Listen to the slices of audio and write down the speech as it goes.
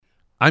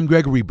I'm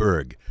Gregory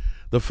Berg.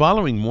 The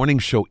following morning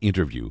show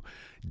interview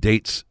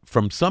dates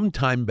from some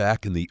time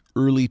back in the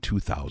early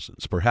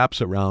 2000s,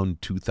 perhaps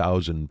around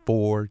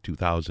 2004,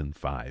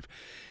 2005.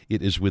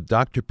 It is with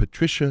Dr.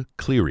 Patricia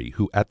Cleary,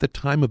 who at the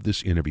time of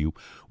this interview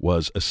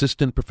was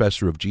Assistant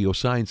Professor of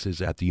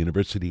Geosciences at the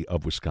University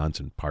of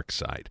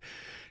Wisconsin-Parkside.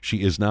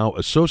 She is now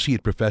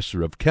Associate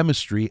Professor of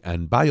Chemistry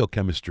and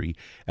Biochemistry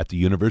at the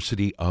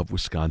University of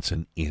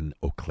Wisconsin in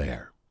Eau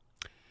Claire.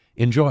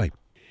 Enjoy.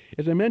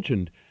 As I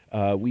mentioned,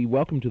 we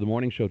welcome to the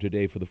morning show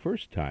today for the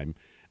first time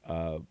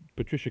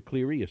Patricia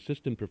Cleary,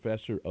 Assistant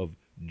Professor of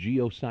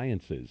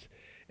Geosciences.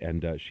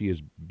 And she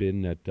has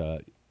been at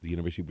the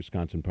University of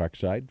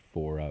Wisconsin-Parkside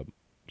for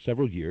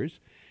several years.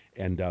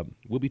 And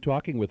we'll be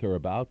talking with her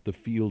about the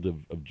field of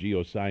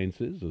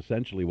geosciences,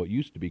 essentially what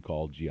used to be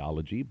called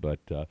geology, but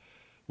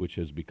which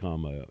has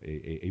become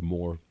a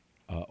more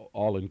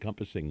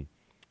all-encompassing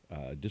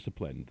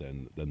discipline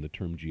than the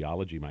term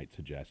geology might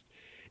suggest.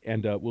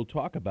 And we'll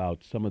talk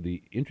about some of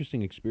the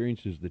interesting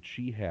experiences that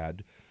she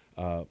had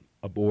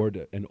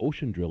aboard an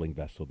ocean drilling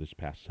vessel this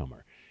past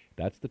summer.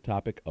 That's the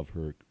topic of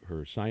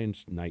her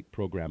Science Night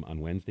program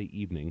on Wednesday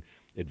evening,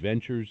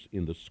 Adventures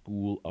in the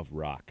School of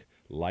Rock,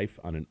 Life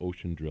on an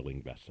Ocean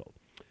Drilling Vessel.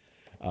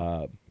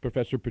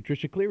 Professor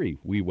Patricia Cleary,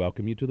 we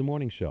welcome you to the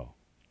morning show.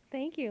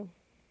 Thank you.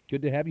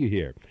 Good to have you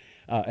here.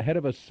 Ahead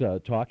of us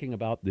talking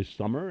about this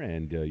summer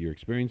and your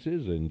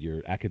experiences and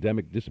your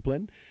academic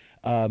discipline,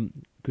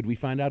 could we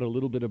find out a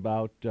little bit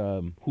about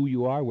who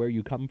you are, where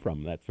you come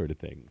from, that sort of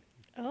thing?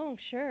 Oh,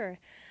 sure.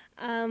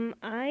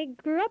 I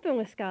grew up in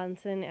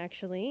Wisconsin,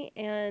 actually,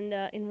 and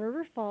in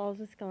River Falls,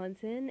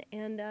 Wisconsin,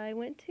 and I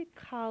went to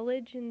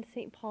college in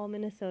St. Paul,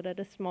 Minnesota, at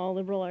a small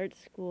liberal arts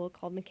school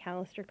called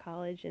Macalester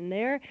College, and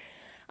there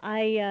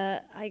I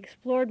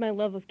explored my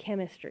love of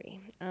chemistry.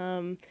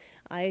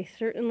 I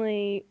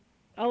certainly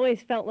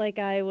always felt like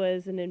I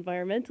was an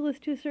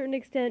environmentalist to a certain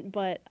extent,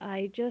 but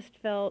I just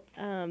felt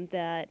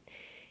that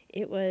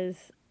it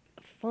was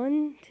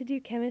fun to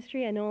do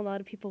chemistry. I know a lot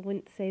of people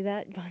wouldn't say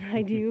that, but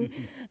I do.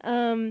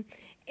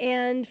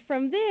 And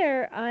from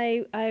there,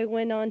 I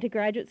went on to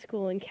graduate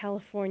school in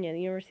California,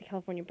 the University of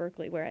California,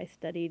 Berkeley, where I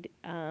studied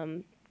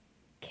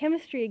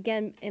chemistry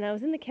again. And I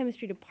was in the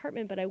chemistry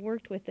department, but I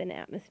worked with an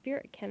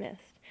atmospheric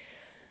chemist.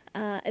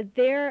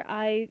 There,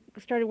 I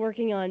started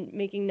working on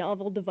making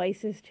novel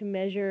devices to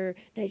measure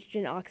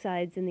nitrogen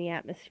oxides in the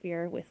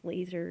atmosphere with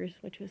lasers,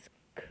 which was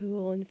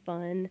cool and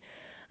fun.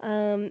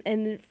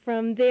 And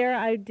from there,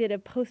 I did a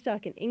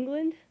postdoc in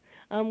England,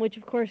 which,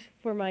 of course,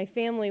 for my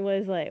family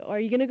was like, are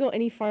you going to go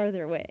any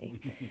farther away?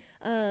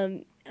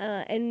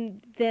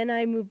 And then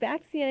I moved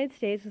back to the United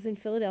States, was in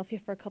Philadelphia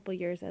for a couple of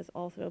years as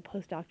also a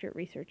postdoctorate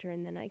researcher,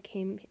 and then I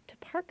came to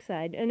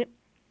Parkside. And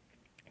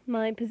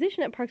my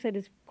position at Parkside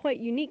is quite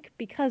unique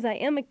because I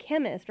am a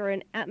chemist or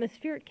an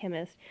atmospheric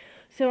chemist,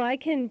 so I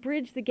can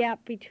bridge the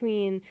gap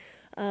between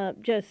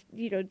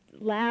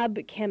lab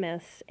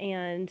chemists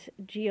and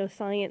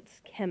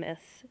geoscience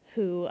chemists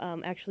who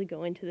actually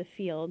go into the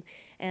field.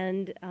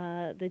 And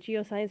the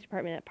geoscience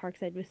department at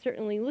Parkside was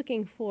certainly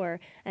looking for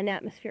an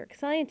atmospheric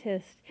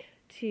scientist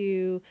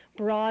to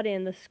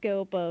broaden the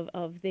scope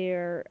of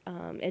their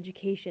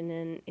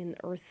education in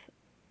Earth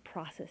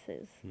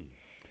processes.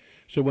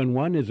 So when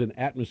one is an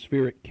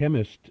atmospheric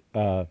chemist,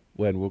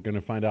 when we're going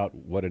to find out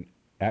what an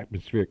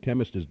atmospheric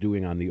chemist is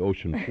doing on the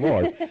ocean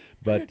floor,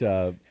 but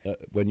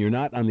when you're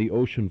not on the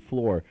ocean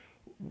floor,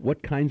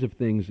 what kinds of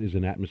things is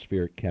an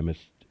atmospheric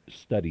chemist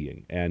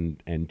studying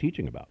and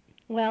teaching about?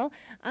 Well,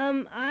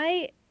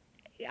 I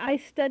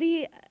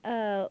study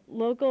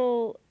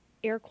local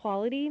air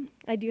quality.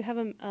 I do have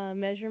a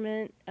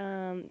measurement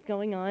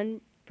going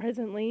on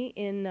presently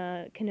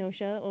in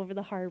Kenosha over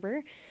the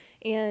harbor.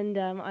 And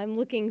I'm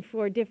looking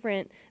for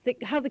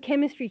how the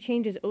chemistry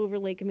changes over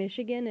Lake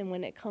Michigan and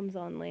when it comes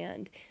on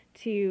land,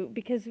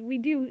 because we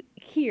do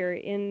here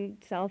in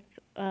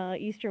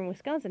southeastern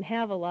Wisconsin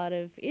have a lot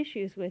of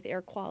issues with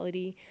air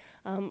quality,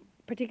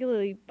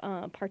 particularly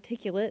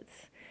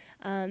particulates,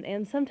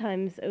 and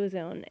sometimes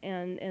ozone.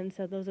 And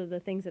so those are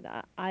the things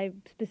that I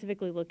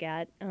specifically look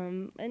at.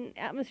 And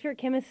atmospheric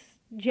chemists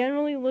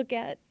generally look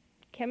at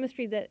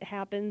chemistry that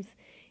happens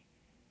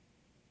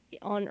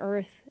on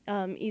Earth,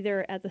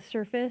 either at the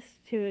surface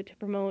to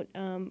promote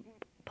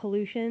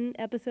pollution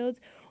episodes,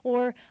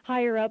 or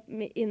higher up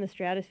in the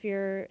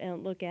stratosphere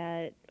and look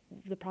at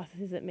the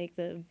processes that make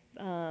the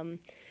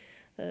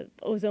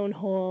ozone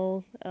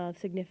hole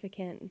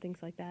significant and things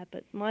like that.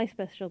 But my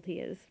specialty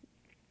is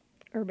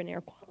urban air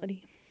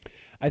quality.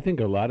 I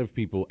think a lot of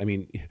people,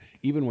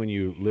 even when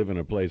you live in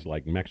a place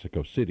like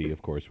Mexico City,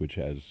 of course, which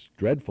has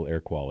dreadful air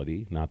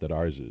quality, not that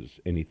ours is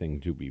anything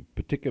to be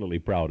particularly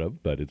proud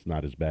of, but it's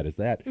not as bad as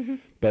that. Mm-hmm.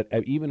 But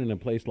even in a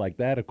place like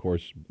that, of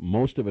course,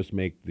 most of us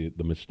make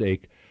the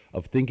mistake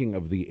of thinking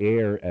of the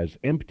air as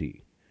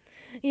empty.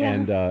 Yeah.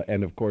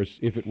 And of course,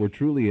 if it were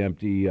truly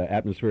empty,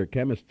 atmospheric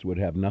chemists would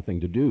have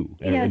nothing to do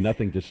and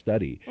nothing to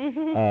study.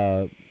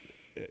 Mm-hmm.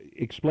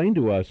 Explain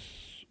to us,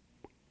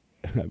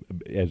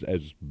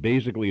 as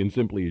basically and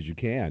simply as you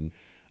can,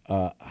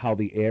 how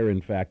the air,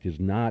 in fact, is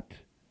not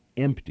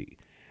empty.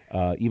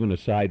 even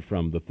aside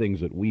from the things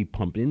that we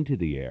pump into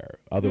the air.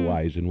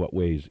 Otherwise, in what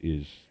ways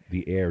is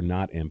the air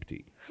not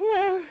empty?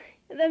 Well,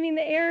 I mean,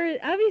 the air,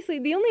 obviously,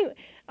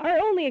 our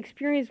only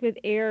experience with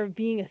air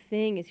being a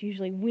thing is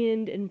usually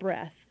wind and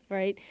breath,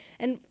 right?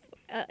 And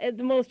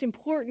the most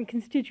important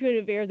constituent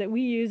of air that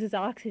we use is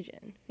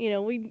oxygen.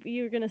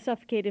 You're going to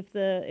suffocate if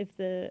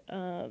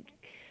the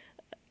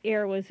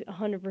air was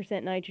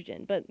 100%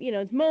 nitrogen, but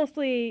it's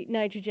mostly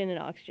nitrogen and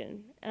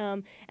oxygen.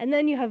 And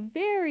then you have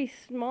very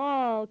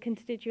small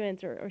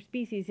constituents or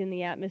species in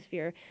the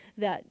atmosphere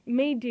that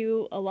may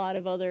do a lot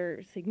of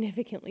other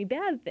significantly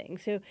bad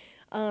things. So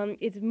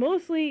it's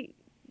mostly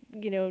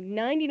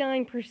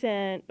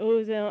 99%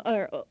 ozone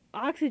or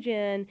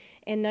oxygen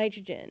and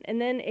nitrogen.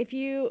 And then if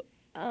you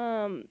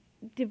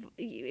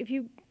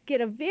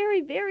get a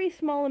very, very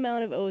small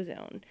amount of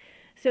ozone,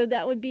 so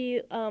that would be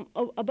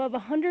above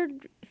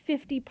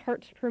 150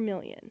 parts per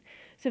million.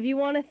 So if you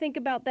want to think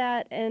about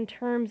that in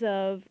terms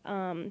of,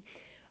 I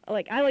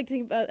like to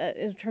think about it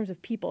in terms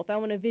of people. If I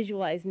want to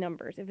visualize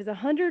numbers, if it's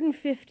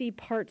 150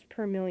 parts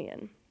per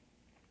million,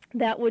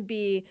 that would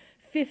be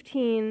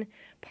 15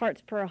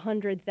 parts per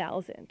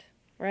 100,000,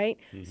 right?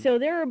 Mm-hmm. So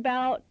there are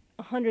about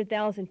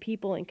 100,000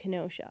 people in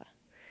Kenosha.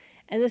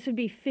 And this would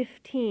be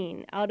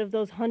 15 out of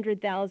those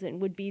 100,000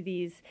 would be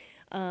these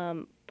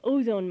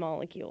ozone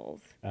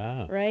molecules,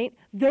 right?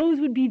 Those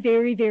would be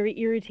very, very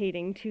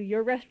irritating to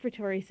your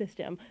respiratory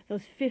system,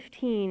 those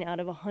 15 out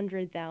of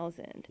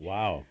 100,000.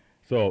 Wow.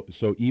 So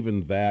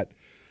even that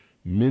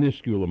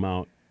minuscule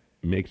amount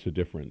makes a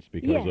difference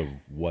because of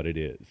what it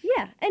is.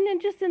 Yeah, and then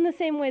just in the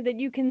same way that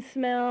you can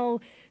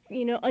smell,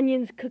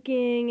 onions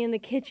cooking in the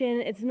kitchen,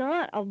 it's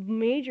not a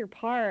major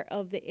part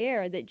of the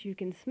air that you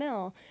can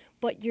smell,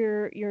 but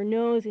your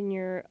nose and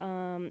your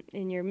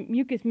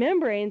mucous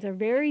membranes are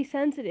very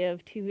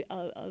sensitive to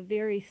a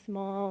very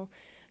small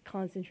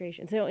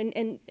concentration. So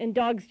and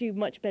dogs do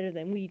much better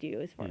than we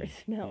do as far as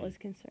smell is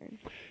concerned.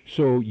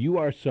 So you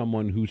are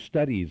someone who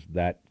studies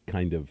that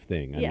kind of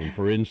thing. I mean,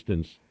 for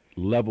instance,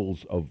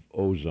 levels of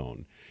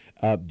ozone.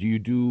 Do you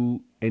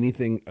do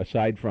anything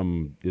aside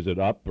from, is it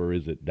up or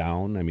is it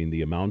down? I mean,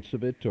 the amounts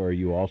of it, or are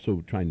you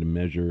also trying to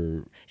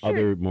measure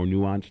other more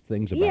nuanced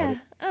things about it?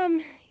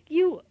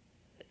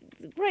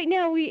 Right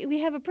now, we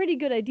have a pretty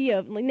good idea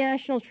of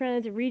national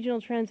trends and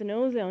regional trends in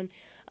ozone,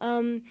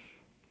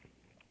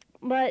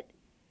 but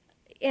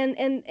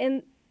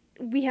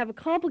we have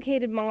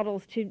complicated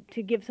models to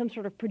give some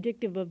sort of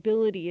predictive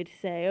ability to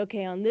say,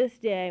 okay, on this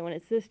day when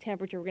it's this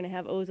temperature, we're going to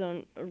have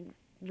ozone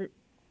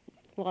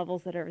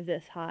levels that are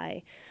this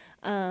high,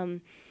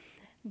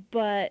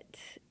 but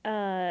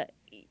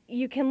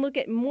you can look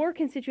at more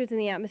constituents in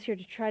the atmosphere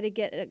to try to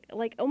get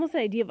almost an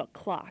idea of a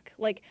clock.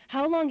 Like,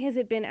 how long has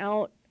it been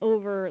out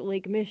over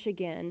Lake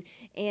Michigan,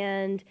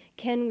 and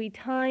can we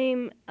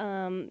time,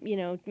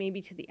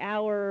 maybe to the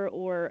hour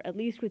or at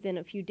least within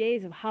a few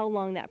days of how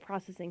long that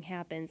processing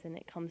happens and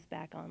it comes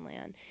back on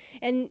land.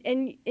 And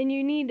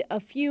you need a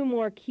few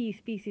more key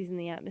species in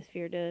the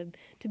atmosphere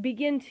to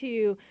begin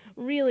to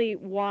really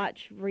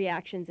watch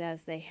reactions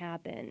as they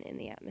happen in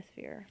the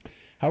atmosphere.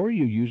 How are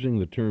you using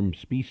the term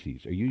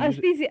species? Are you using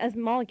species as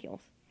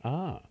molecules?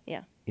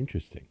 Yeah.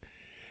 Interesting.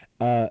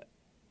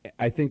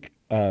 I think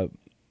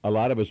a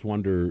lot of us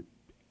wonder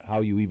how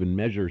you even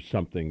measure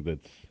something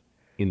that's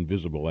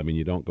invisible. I mean,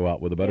 you don't go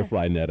out with a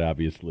butterfly net,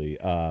 obviously.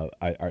 Are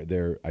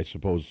there, I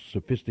suppose,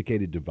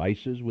 sophisticated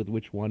devices with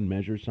which one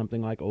measures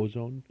something like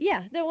ozone?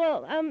 Yeah.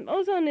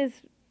 Ozone is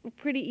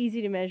pretty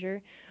easy to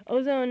measure.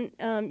 Ozone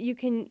you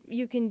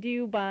can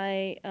do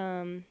by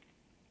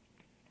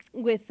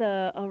with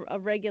a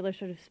regular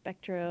sort of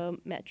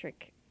spectrometric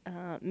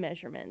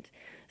measurement.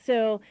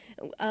 So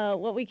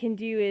what we can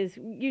do is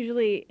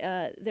usually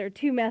there are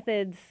two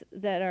methods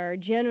that are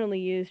generally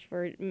used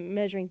for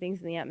measuring things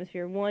in the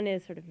atmosphere. One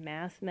is sort of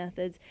mass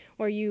methods,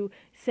 where you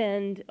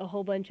send a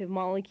whole bunch of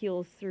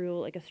molecules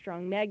through like a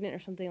strong magnet or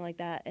something like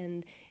that,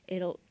 and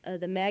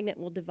the magnet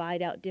will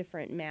divide out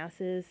different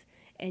masses,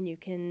 and you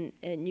can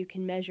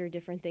measure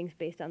different things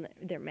based on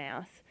their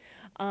mass.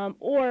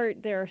 Or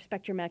there are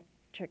spectrometric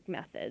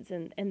methods,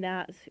 and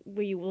that's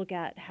where you look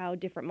at how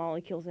different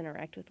molecules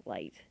interact with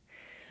light.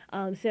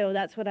 So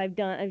that's what I've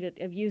done.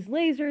 I've used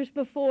lasers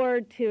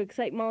before to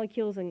excite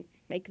molecules and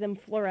make them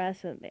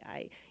fluorescent.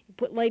 I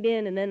put light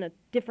in, and then a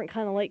different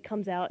kind of light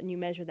comes out, and you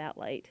measure that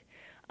light.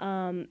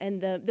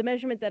 And the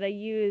measurement that I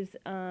use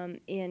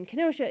in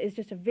Kenosha is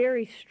just a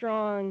very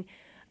strong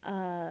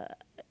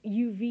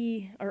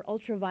UV or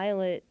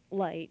ultraviolet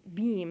light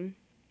beam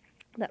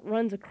that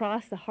runs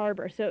across the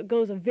harbor. So it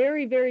goes a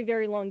very, very,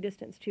 very long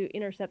distance to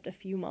intercept a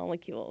few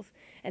molecules,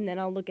 and then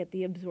I'll look at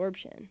the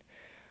absorption.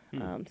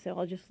 So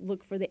I'll just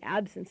look for the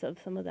absence of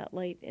some of that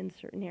light in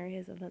certain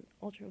areas of the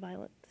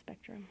ultraviolet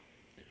spectrum.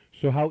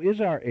 So how is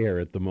our air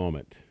at the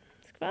moment?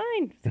 It's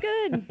fine. It's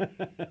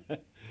good.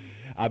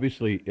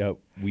 Obviously,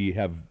 we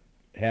have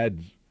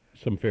had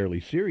some fairly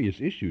serious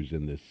issues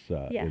in this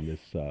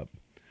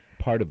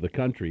part of the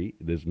country,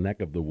 this neck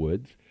of the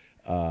woods.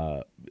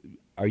 Do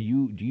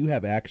you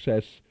have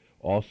access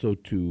also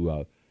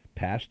to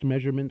past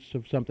measurements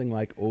of something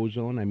like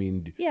ozone? I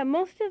mean, Yeah,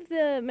 most of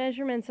the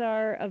measurements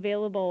are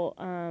available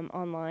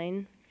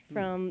online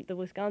from the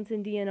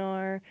Wisconsin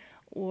DNR,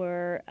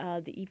 or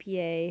the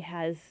EPA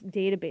has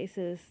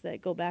databases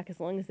that go back as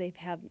long as they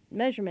have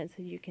measurements,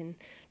 so you can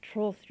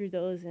troll through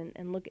those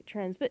and look at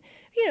trends. But,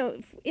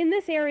 in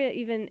this area,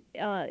 even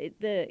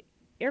the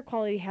air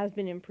quality has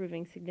been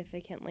improving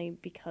significantly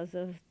because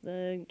of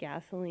the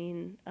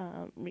gasoline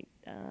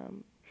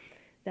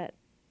that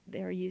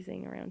they're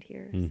using around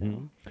here.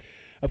 So.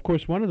 Of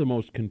course, one of the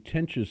most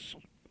contentious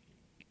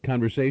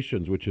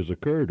conversations which has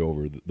occurred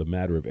over the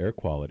matter of air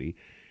quality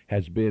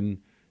has been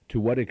to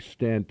what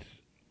extent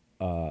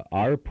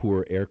our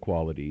poor air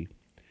quality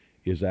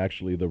is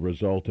actually the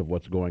result of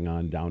what's going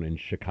on down in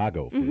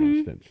Chicago, for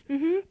instance.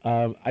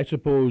 I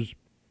suppose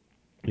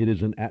it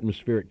is an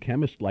atmospheric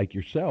chemist like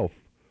yourself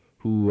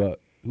who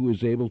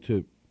is able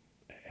to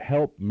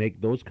help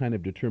make those kind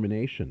of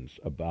determinations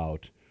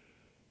about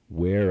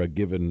where a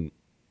given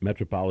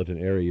metropolitan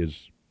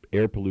area's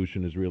air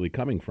pollution is really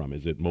coming from.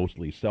 Is it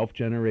mostly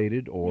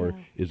self-generated, or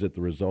is it the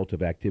result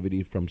of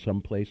activity from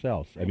someplace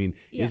else? I mean,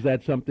 is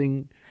that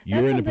something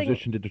you're in a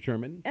position to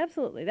determine?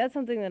 Absolutely. That's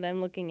something that I'm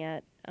looking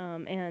at,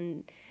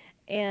 and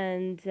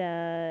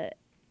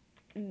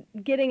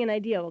getting an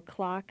idea of a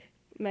clock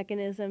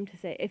mechanism to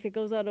say, if it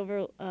goes out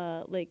over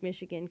Lake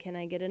Michigan, can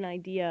I get an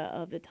idea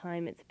of the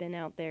time it's been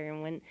out there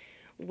and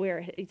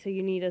so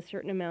you need a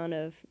certain amount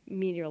of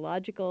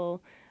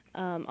meteorological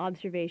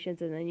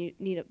observations, and then you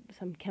need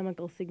some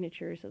chemical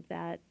signatures of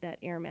that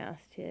air mass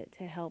to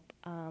help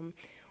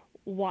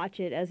watch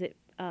it as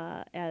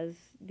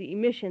the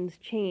emissions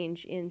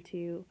change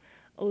into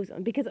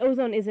ozone, because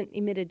ozone isn't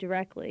emitted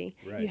directly.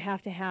 Right. You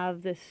have to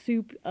have this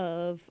soup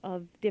of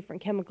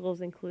different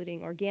chemicals,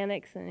 including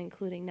organics and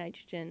including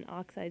nitrogen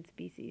oxide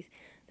species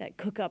that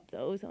cook up the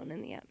ozone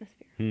in the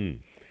atmosphere.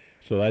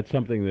 So that's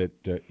something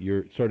that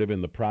you're sort of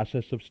in the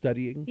process of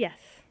studying? Yes.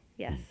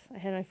 I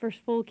had my first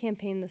full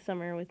campaign this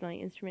summer with my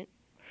instrument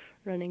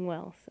running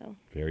well. So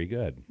very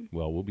good.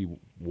 Well, we'll be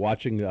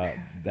watching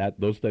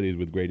those studies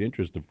with great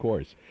interest, of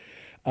course.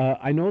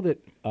 I know that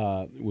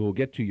we'll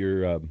get to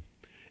your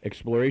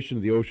exploration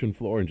of the ocean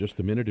floor in just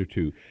a minute or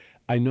two.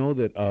 I know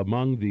that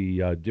among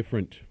the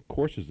different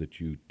courses that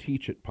you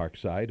teach at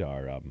Parkside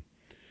are,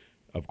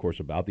 of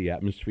course, about the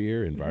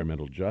atmosphere,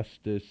 environmental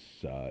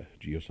justice,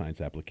 geoscience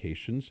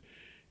applications.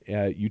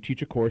 You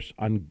teach a course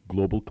on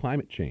global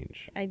climate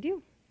change. I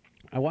do.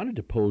 I wanted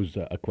to pose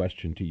a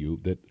question to you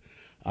that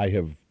I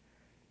have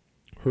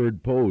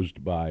heard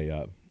posed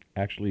by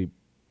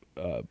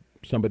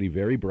somebody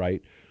very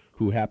bright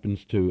who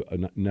happens to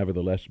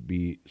nevertheless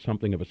be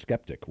something of a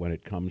skeptic when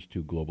it comes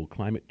to global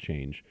climate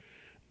change,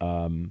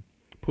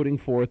 putting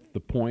forth the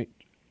point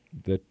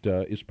that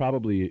is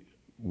probably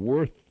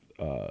worth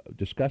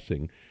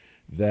discussing,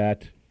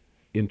 that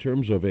in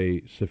terms of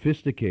a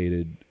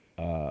sophisticated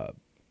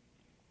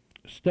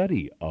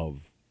study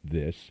of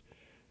this,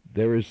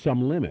 there is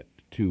some limit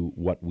to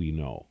what we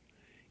know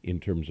in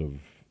terms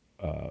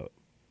of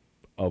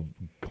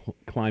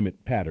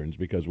climate patterns,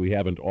 because we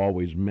haven't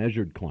always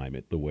measured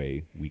climate the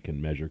way we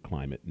can measure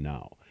climate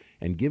now.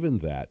 And given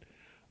that,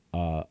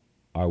 are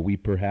we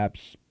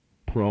perhaps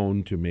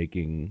prone to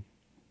making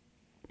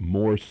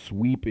more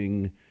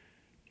sweeping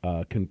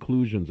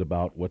conclusions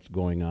about what's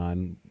going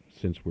on,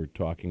 since we're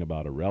talking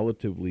about a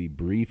relatively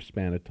brief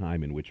span of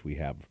time in which we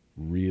have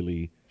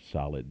really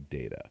solid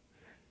data?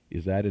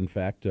 Is that, in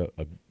fact,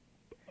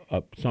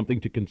 something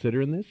to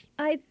consider in this?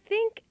 I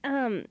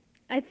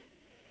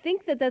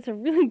think that that's a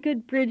really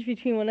good bridge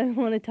between what I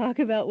want to talk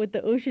about with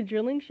the ocean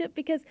drilling ship,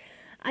 because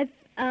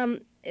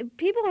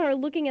people are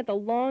looking at the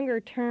longer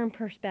term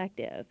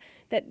perspective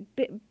that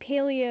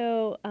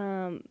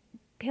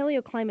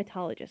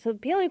paleoclimatologists. So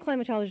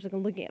paleoclimatologists are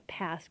looking at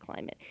past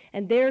climate,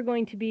 and they're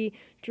going to be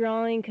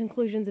drawing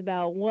conclusions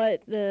about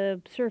what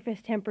the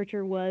surface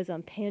temperature was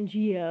on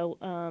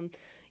Pangaea,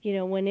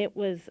 when it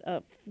was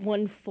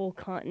one full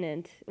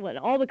continent, when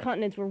all the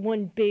continents were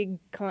one big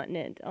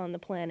continent on the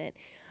planet.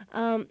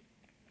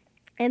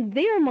 And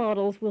their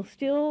models will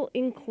still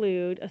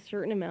include a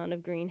certain amount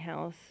of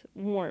greenhouse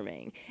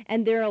warming.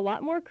 And they're a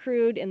lot more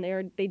crude, and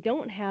they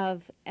don't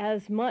have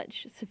as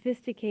much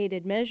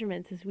sophisticated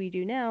measurements as we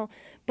do now,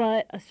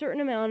 but a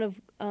certain amount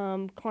of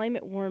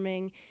climate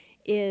warming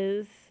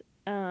is,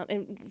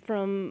 and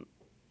from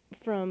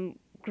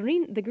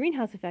the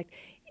greenhouse effect,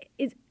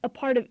 is a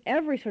part of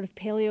every sort of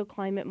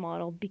paleoclimate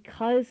model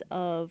because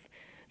of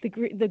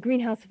the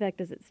greenhouse effect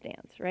as it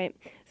stands, right?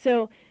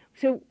 So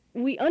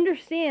we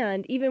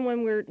understand, even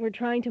when we're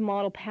trying to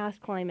model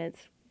past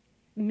climates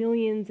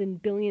millions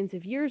and billions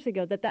of years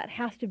ago, that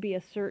has to be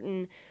a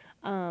certain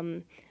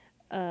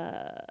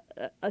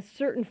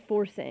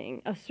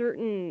forcing, a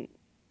certain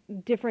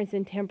difference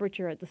in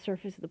temperature at the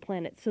surface of the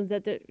planet, so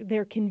that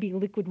there can be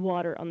liquid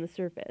water on the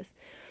surface,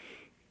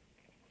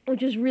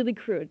 which is really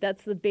crude.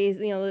 That's the base,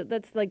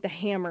 that's like the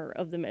hammer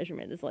of the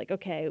measurement. It's like,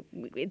 okay,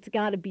 it's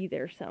got to be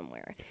there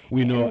somewhere.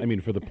 We know,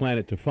 for the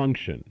planet to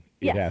function,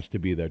 it Yes. has to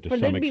be there to For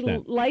there some to be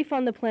extent. life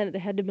on the planet,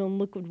 there had to be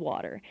liquid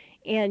water,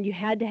 and you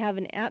had to have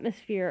an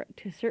atmosphere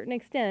to a certain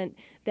extent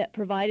that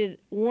provided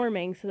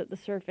warming so that the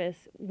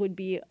surface would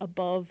be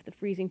above the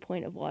freezing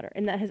point of water.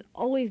 And that has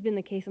always been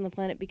the case on the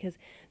planet because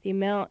the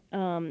amount,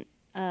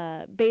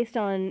 based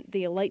on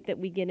the light that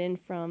we get in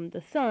from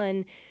the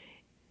sun,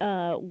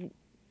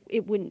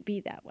 it wouldn't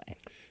be that way.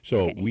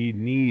 So Okay. we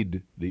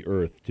need the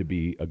Earth to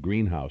be a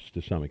greenhouse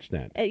to some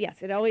extent.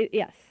 Yes.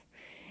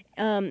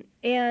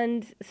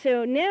 And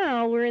so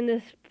now we're in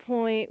this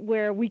point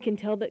where we can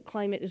tell that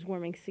climate is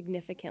warming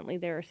significantly.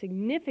 There are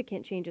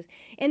significant changes,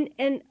 and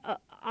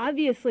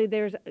obviously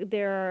there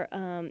are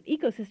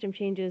ecosystem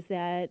changes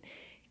that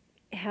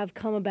have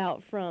come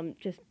about from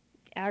just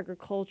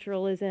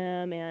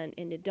agriculturalism and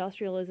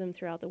industrialism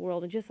throughout the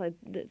world, and just like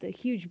the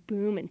huge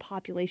boom in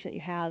population that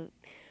you have,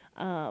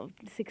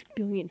 6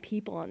 billion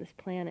people on this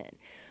planet.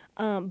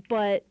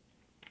 But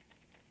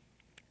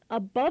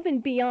above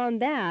and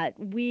beyond that,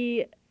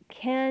 we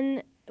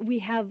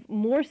have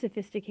more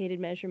sophisticated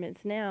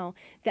measurements now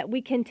that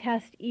we can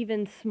test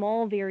even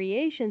small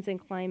variations in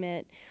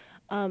climate,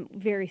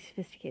 very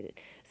sophisticated.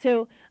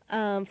 So,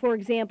 for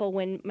example,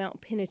 when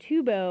Mount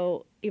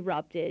Pinatubo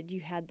erupted,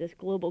 you had this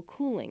global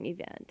cooling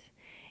event.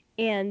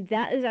 And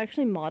that is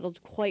actually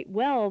modeled quite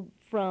well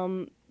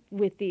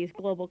with these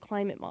global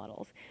climate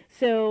models.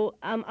 So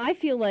I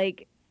feel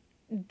like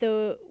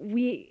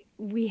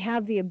we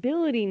have the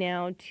ability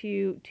now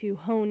to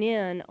hone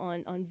in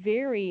on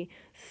very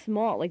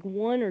small, like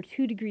 1 or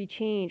 2 degree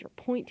change or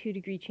 0.2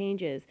 degree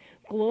changes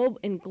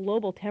in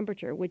global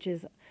temperature, which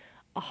is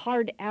a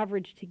hard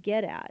average to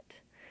get at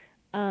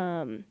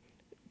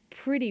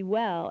pretty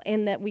well,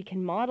 and that we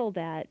can model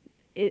that.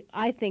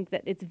 I think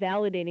that it's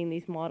validating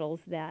these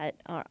models that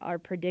are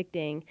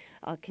predicting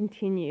a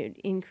continued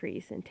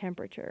increase in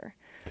temperature.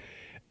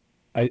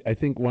 I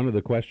think one of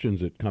the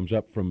questions that comes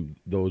up from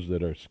those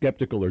that are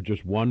skeptical or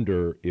just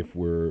wonder if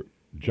we're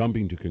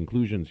jumping to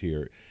conclusions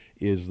here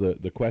is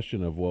the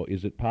question of, well,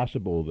 is it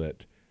possible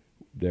that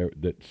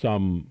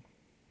some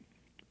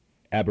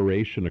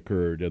aberration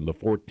occurred in the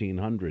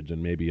 1400s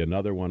and maybe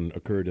another one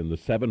occurred in the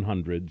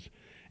 700s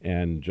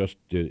and just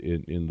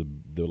in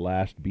the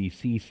last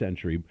BC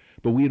century,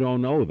 but we don't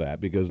know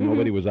that because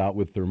nobody was out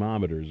with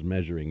thermometers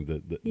measuring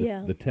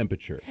the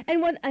temperature.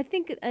 And what I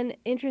think an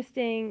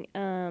interesting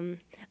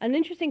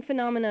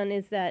phenomenon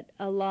is that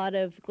a lot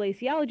of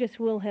glaciologists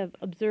will have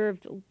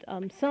observed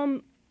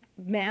some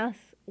mass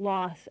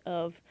loss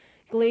of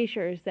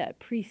glaciers that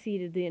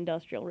preceded the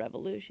Industrial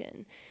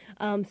Revolution.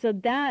 So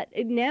that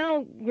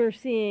now we're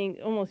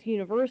seeing almost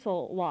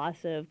universal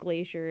loss of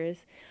glaciers.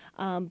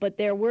 But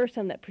there were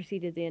some that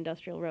preceded the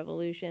Industrial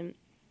Revolution,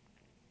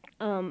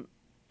 and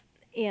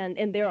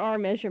there are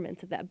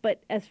measurements of that.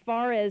 But as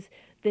far as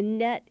the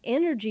net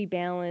energy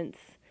balance,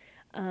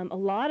 a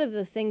lot of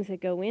the things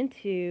that go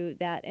into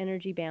that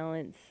energy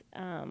balance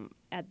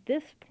at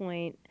this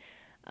point,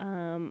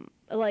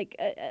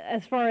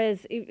 as far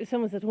as if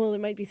someone says, well, there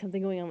might be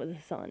something going on with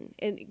the sun,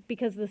 and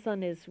because the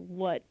sun is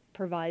what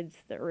provides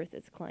the Earth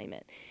its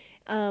climate,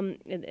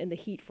 and the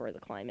heat for the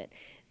climate,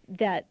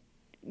 that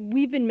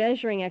we've been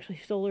measuring actually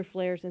solar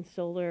flares and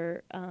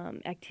solar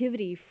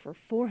activity for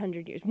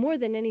 400 years, more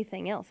than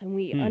anything else, and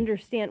we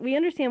understand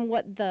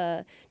what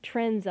the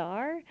trends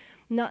are,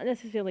 not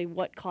necessarily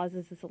what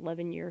causes this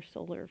 11-year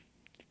solar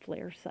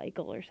flare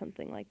cycle or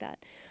something like that.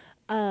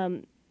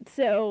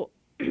 So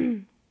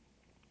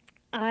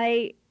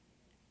I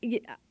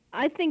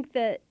think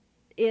that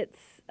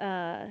it's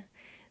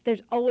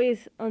there's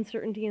always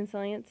uncertainty in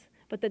science,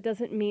 but that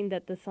doesn't mean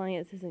that the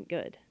science isn't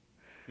good.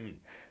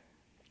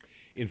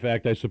 In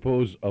fact, I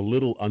suppose a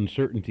little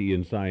uncertainty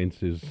in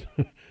science is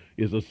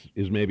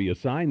maybe a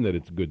sign that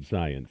it's good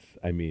science.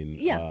 I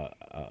mean,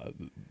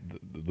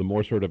 the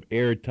more sort of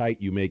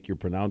airtight you make your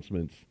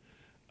pronouncements,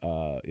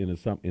 in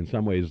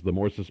some ways, the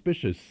more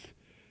suspicious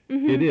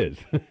it is.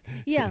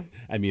 Yeah.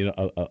 I mean,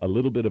 a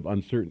little bit of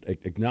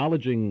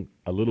acknowledging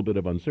a little bit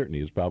of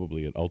uncertainty is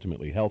probably an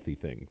ultimately healthy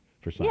thing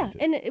for scientists.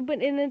 Yeah,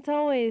 and it's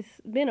always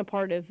been a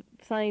part of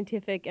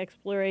scientific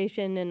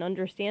exploration and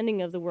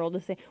understanding of the world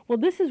to say, well,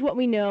 this is what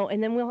we know,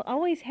 and then we'll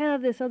always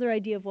have this other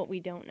idea of what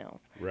we don't know.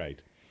 Right.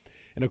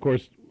 And of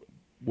course,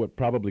 what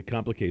probably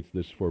complicates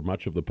this for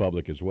much of the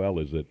public as well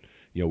is that,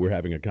 we're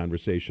having a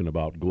conversation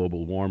about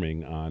global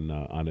warming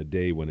on a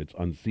day when it's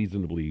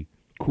unseasonably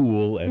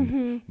cool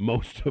and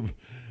most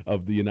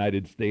of the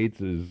United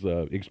States is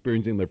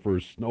experiencing their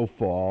first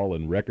snowfall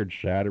and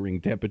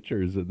record-shattering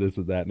temperatures and this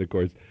and that, and of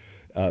course.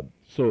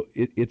 So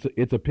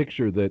it's a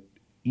picture that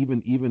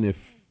even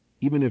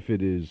if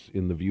it is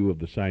in the view of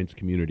the science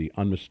community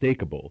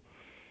unmistakable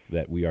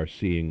that we are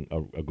seeing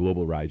a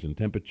global rise in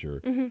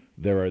temperature,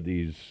 there are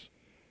these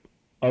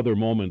other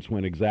moments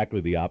when exactly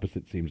the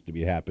opposite seems to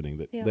be happening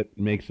that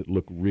makes it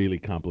look really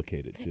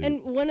complicated to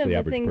the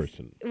average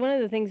person. One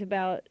of the things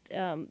about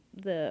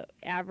the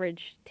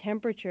average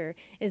temperature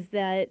is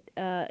that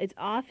it's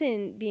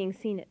often being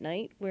seen at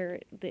night where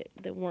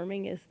the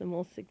warming is the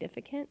most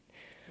significant.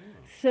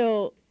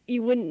 So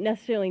you wouldn't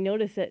necessarily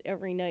notice that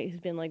every night has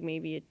been like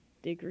maybe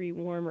degree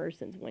warmer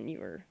since when you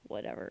were,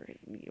 whatever,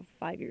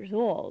 5 years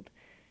old,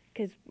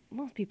 because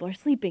most people are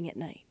sleeping at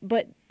night.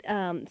 But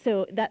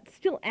so that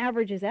still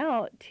averages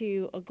out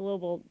to a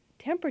global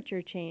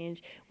temperature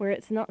change where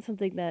it's not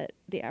something that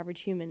the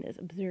average human is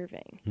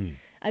observing.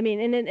 I mean,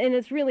 and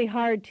it's really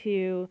hard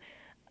to,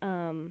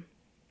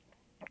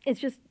 it's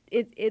just,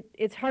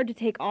 it's hard to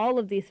take all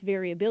of this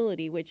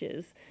variability, which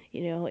is,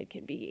 it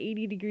can be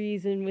 80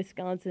 degrees in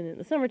Wisconsin in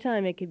the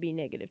summertime, it could be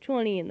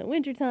 -20 in the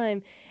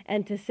wintertime,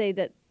 and to say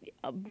that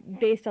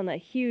based on that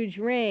huge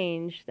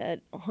range,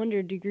 that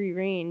 100-degree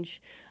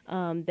range,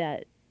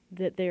 that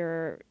there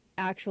are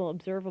actual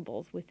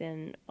observables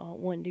within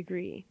 1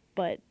 degree.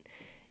 But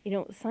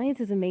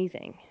science is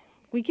amazing.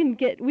 We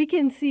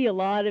can see a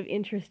lot of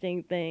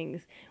interesting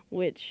things,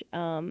 which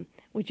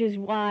is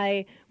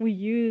why we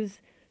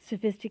use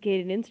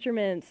sophisticated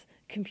instruments,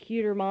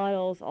 computer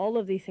models, all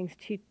of these things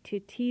to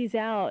tease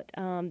out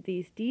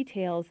these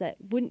details that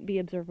wouldn't be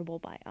observable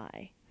by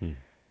eye.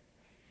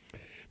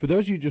 For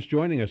those of you just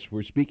joining us,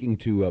 we're speaking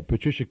to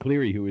Patricia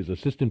Cleary, who is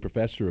Assistant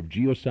Professor of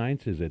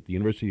Geosciences at the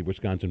University of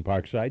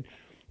Wisconsin-Parkside,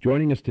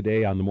 joining us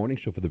today on the morning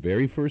show for the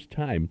very first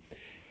time.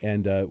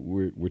 And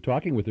we're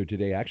talking with her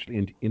today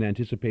actually in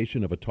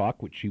anticipation of a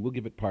talk which she will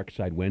give at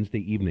Parkside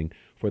Wednesday evening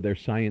for their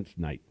Science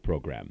Night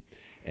program.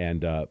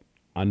 And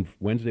on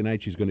Wednesday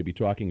night, she's going to be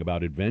talking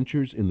about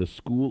adventures in the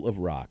School of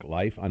Rock,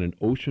 life on an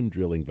ocean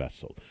drilling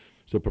vessel.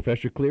 So,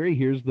 Professor Cleary,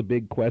 here's the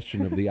big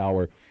question of the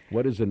hour.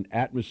 What is an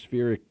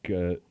atmospheric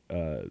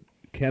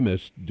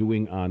chemist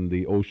doing on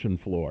the ocean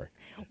floor?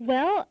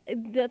 Well,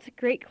 that's a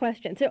great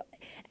question. So,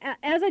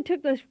 as I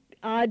took this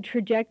odd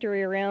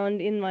trajectory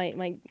around in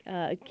my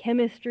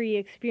chemistry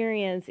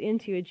experience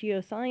into a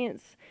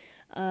geoscience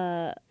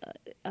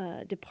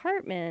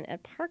department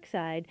at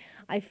Parkside,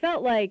 I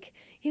felt like,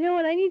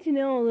 I need to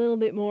know a little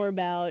bit more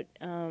about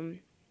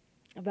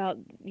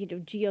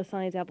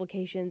geoscience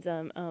applications,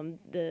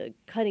 the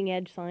cutting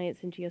edge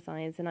science in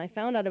geoscience, and I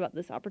found out about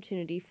this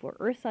opportunity for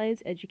earth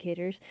science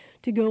educators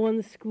to go on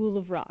the School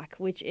of Rock,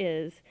 which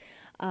is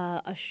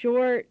a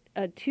short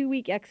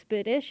 2-week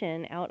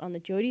expedition out on the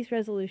Jody's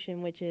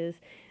Resolution, which is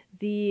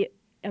the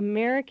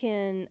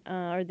American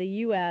or the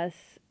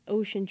U.S.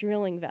 ocean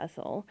drilling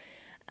vessel,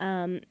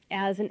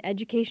 as an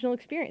educational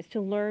experience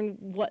to learn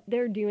what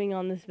they're doing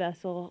on this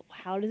vessel,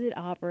 how does it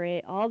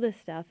operate, all this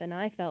stuff. And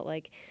I felt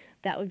like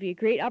that would be a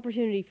great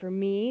opportunity for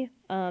me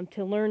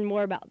to learn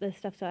more about this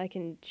stuff so I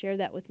can share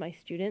that with my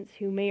students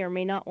who may or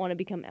may not want to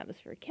become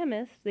atmospheric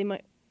chemists. They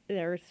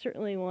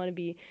certainly want to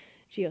be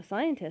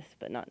geoscientists,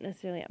 but not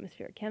necessarily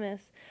atmospheric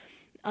chemists.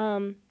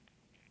 And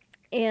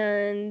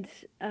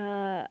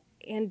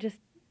just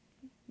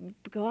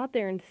go out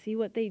there and see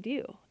what they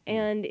do.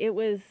 And it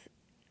was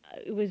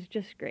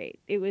just great.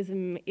 It was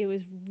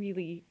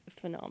really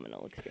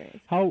phenomenal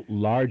experience. How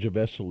large a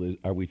vessel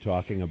are we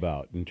talking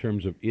about in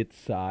terms of its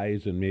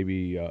size and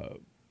maybe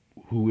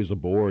who is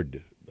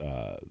aboard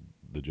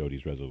the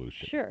Jody's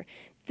Resolution? Sure.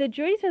 The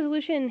Jody's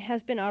Resolution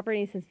has been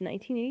operating since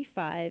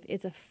 1985.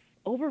 It's a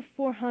over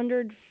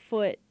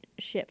 400-foot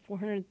ship,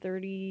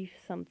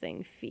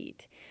 430-something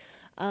feet.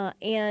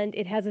 And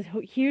it has this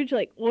huge,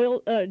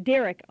 oil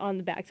derrick on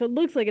the back. So it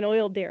looks like an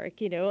oil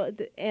derrick,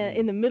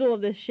 in the middle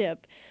of the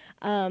ship.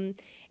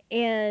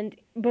 And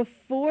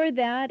before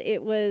that,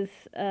 it was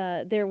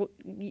the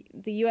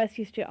U.S.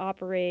 used to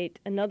operate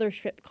another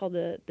ship called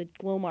the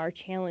Glomar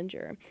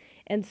Challenger.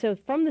 And so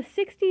from the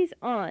 60s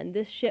on,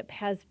 this ship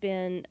has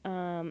been,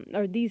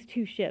 or these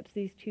two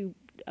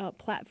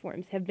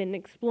platforms have been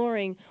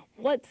exploring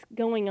what's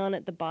going on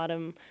at the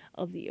bottom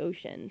of the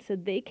ocean. So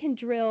they can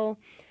drill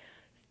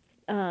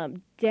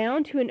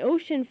down to an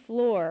ocean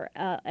floor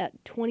at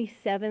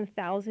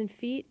 27,000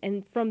 feet,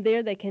 and from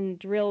there they can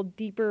drill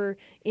deeper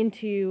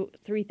into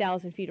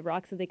 3,000 feet of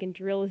rock, so they can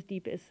drill as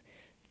deep as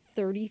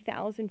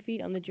 30,000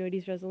 feet on the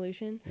Jody's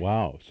Resolution.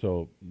 Wow,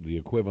 so the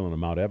equivalent of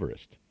Mount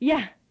Everest.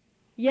 Yeah.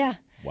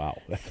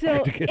 Wow, that's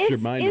hard to get your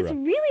mind around. It's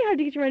really hard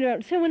to get your mind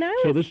around. So when I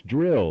was... So this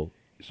drill,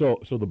 so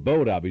the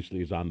boat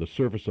obviously is on the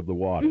surface of the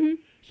water.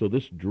 Mm-hmm. So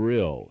this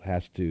drill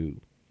has to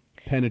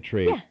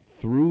penetrate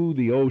through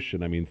the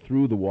ocean,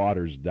 through the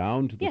waters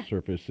down to the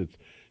surface.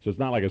 It's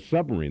not like a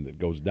submarine that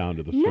goes down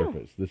to the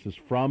surface. This is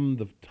from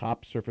the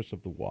top surface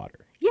of the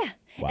water. Yeah.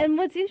 Wow. And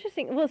what's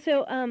interesting,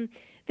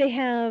 they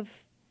have,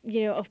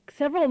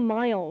 several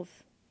miles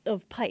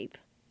of pipe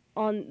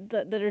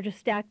that are just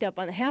stacked up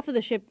on half of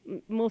the ship.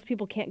 Most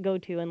people can't go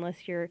to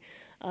unless you're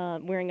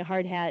wearing a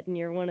hard hat and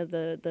you're one of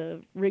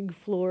the rig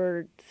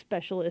floor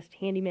specialist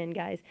handyman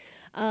guys.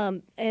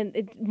 And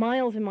it's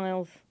miles and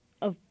miles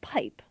of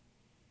pipe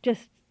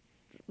just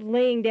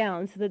laying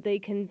down so that they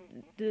can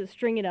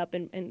string it up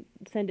and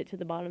send it to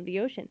the bottom of the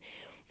ocean.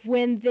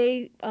 When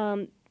they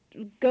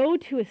go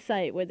to a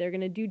site where they're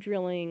going to do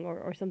drilling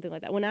or something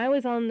like that. When I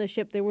was on the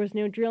ship, there was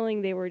no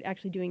drilling. They were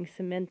actually doing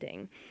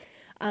cementing.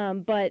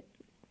 But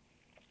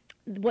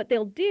what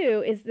they'll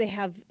do is they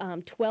have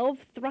 12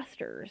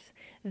 thrusters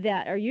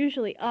that are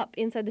usually up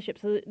inside the ship.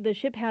 So the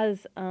ship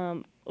has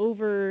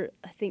over,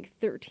 I think,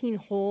 13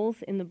 holes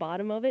in the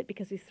bottom of it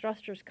because these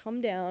thrusters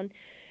come down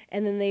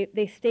and then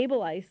they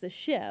stabilize the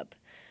ship.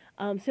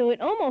 So it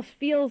almost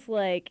feels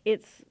like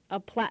it's a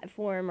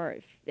platform, or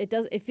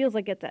it feels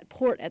like it's at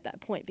port at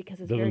that point because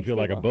it's very Doesn't feel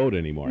like a stable. boat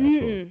anymore. I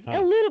suppose.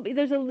 A little bit.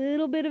 There's a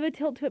little bit of a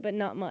tilt to it, but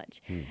not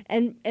much.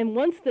 And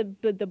once the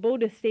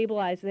boat is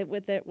stabilized with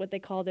what they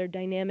call their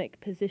dynamic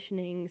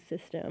positioning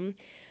system,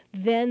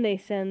 then they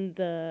send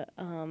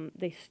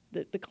they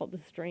call it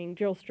the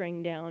drill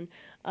string down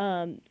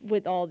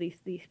with all these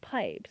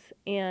pipes.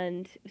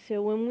 And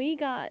so when we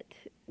got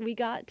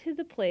to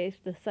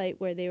the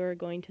site where they were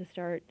going to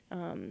start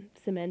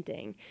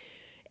cementing,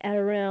 at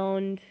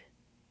around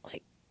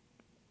like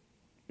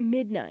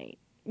midnight,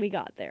 we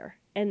got there,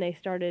 and they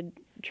started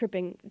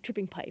tripping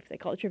pipe. They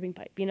call it tripping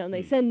pipe, and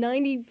they send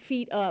 90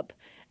 feet up,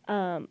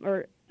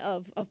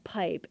 of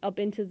pipe up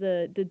into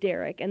the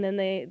derrick, and then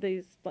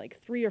these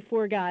like 3 or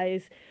 4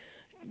 guys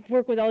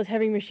work with all this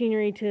heavy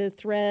machinery to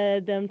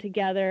thread them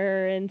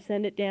together and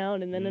send it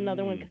down, and then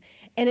another one.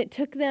 And it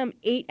took them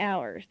 8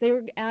 hours. They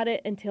were at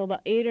it until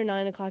about 8 or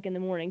 9 o'clock in the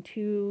morning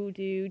to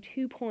do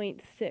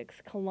 2.6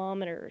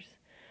 kilometers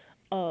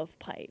of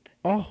pipe.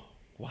 Oh,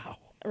 wow.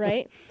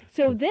 Right?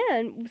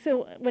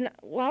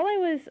 While I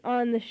was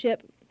on the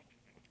ship,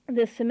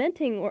 the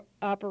cementing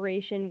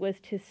operation was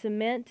to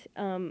cement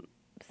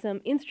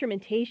some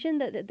instrumentation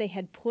that they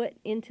had put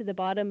into the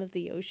bottom of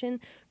the ocean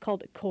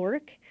called a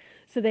cork.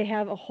 So they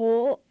have a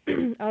hole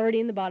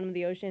already in the bottom of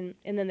the ocean,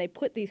 and then they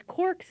put these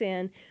corks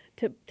in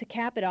to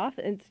cap it off.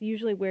 And it's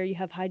usually where you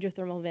have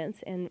hydrothermal vents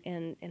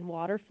and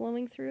water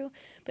flowing through,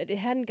 but it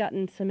hadn't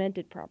gotten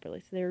cemented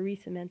properly, so they were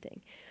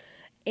re-cementing.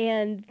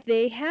 And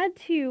they had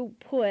to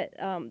put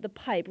the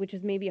pipe, which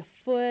is maybe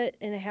 1.5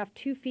 feet,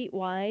 2 feet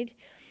wide,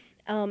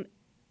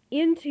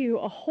 into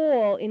a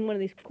hole in one of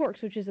these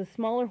corks, which is a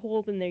smaller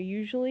hole than they're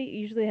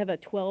usually they have a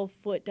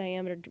 12-foot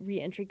diameter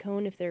re-entry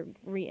cone if they're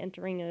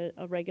re-entering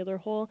a regular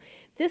hole.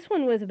 This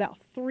one was about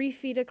 3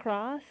 feet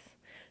across.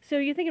 So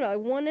you're thinking about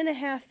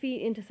 1.5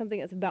 feet into something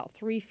that's about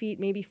 3 feet,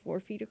 maybe 4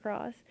 feet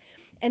across.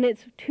 And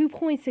it's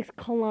 2.6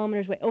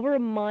 kilometers away, over a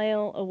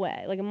mile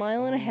away, like a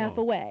mile and a half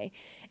away.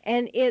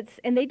 And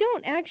they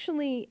don't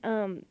actually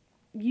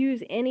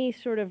use any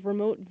sort of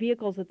remote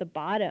vehicles at the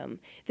bottom.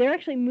 They're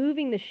actually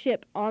moving the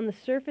ship on the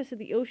surface of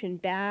the ocean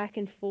back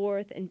and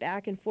forth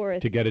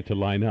To get it to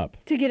line up.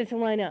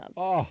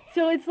 Oh.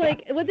 So it's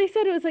like what they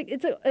said. It was like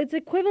it's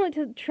equivalent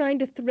to trying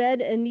to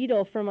thread a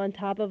needle from on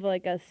top of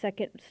like a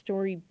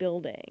second-story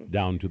building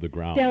Down to the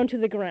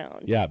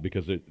ground. Yeah,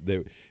 because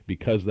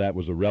because that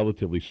was a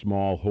relatively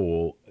small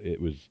hole, it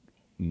was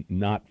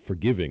not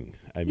forgiving.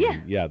 I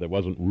mean, there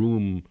wasn't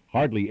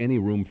hardly any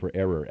room for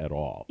error at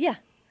all. Yeah.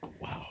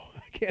 Wow.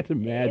 I can't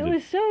imagine. It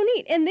was so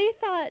neat. And they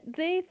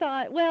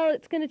thought, well,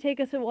 it's going to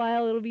take us a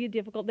while. It'll be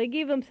difficult. They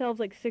gave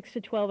themselves like 6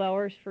 to 12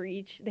 hours for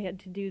each. They had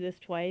to do this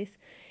twice.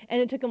 And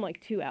it took them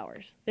like 2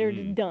 hours. They were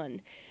just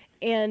done.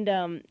 And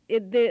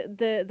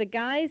the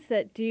guys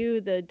that do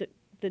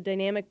the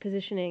dynamic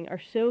positioning are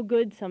so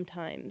good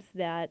sometimes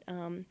that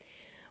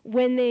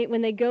when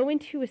they go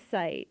into a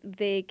site,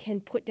 they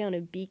can put down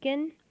a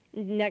beacon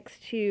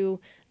next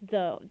to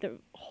the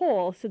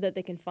hole so that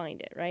they can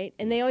find it, right?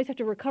 And they always have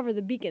to recover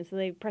the beacon, so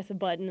they press a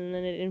button and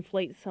then it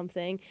inflates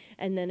something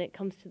and then it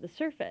comes to the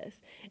surface.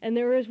 And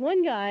there was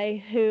one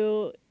guy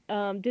who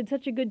did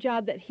such a good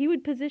job that he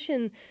would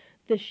position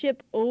the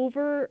ship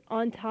over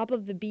on top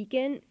of the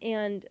beacon,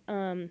 and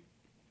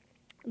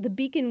the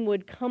beacon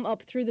would come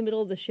up through the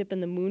middle of the ship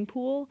in the moon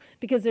pool,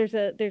 because there's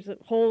a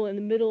hole in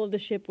the middle of the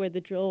ship where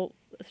the drill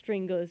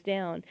string goes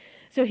down.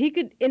 So he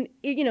could, and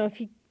if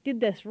he did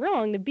this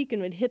wrong, the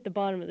beacon would hit the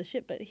bottom of the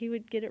ship, but he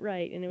would get it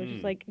right, and it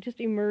would just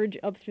emerge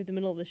up through the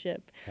middle of the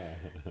ship.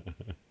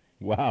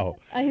 Wow.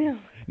 I know.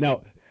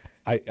 Now,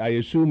 I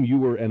assume you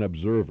were an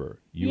observer.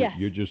 Yes.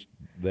 You're just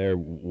there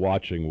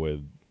watching with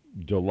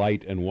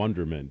delight and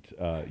wonderment,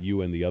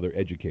 you and the other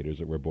educators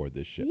that were aboard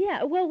this ship.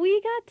 Yeah, well, what we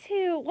got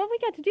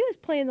to do is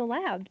play in the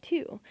lab,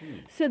 too.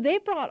 So they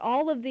brought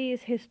all of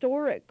these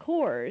historic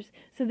cores.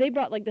 So they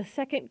brought, like, the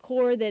second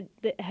core that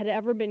had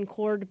ever been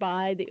cored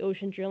by the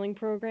Ocean Drilling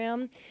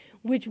Program,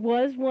 which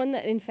was one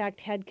that, in fact,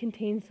 had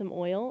contained some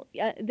oil.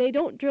 They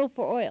don't drill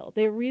for oil.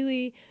 They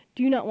really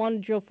do not want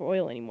to drill for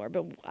oil anymore.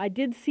 But I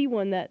did see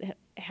one that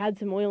had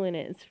some oil in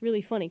it. It's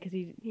really funny because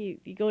you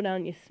go down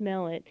and you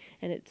smell it,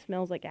 and it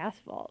smells like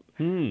asphalt.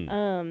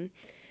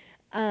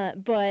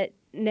 But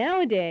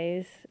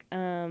nowadays,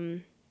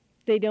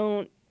 they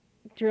don't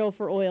drill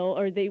for oil,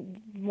 or they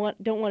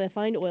don't want to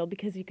find oil,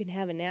 because you can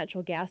have a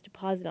natural gas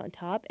deposit on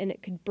top, and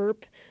it could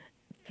burp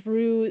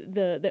through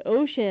the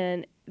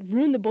ocean,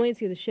 ruin the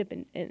buoyancy of the ship,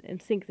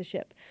 and sink the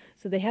ship.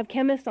 So they have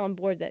chemists on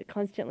board that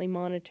constantly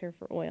monitor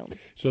for oil.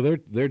 So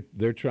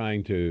they're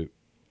trying to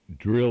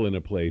drill in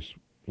a place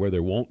where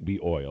there won't be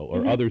oil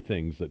or other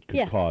things that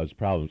could cause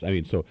problems. I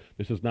mean, so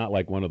this is not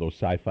like one of those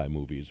sci-fi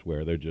movies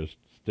where they're just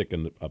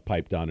sticking a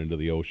pipe down into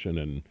the ocean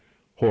and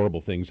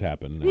horrible things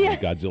happen.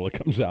 Godzilla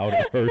comes out,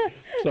 or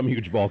some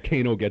huge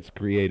volcano gets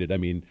created. I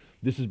mean,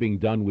 this is being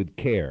done with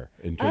care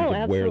in terms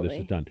of where this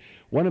is done.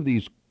 One of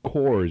these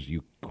cores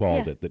you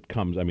called Yeah. it, that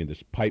comes. I mean,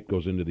 this pipe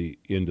goes into the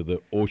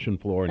ocean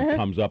floor and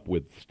comes up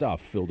with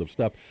stuff filled with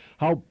stuff.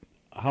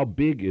 How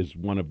big is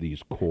one of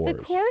these cores?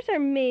 The cores are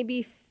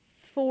maybe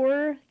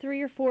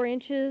 3 or 4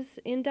 inches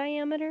in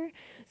diameter.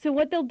 So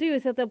what they'll do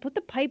is that they'll put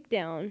the pipe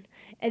down,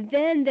 and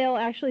then they'll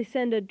actually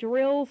send a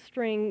drill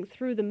string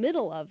through the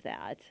middle of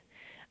that.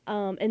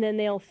 And then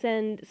they'll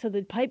send, so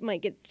the pipe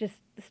might just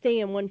stay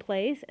in one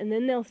place, and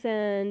then they'll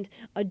send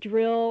a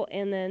drill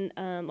and then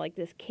like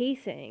this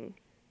casing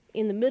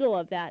in the middle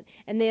of that,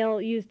 and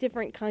they'll use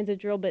different kinds of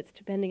drill bits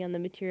depending on the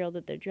material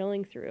that they're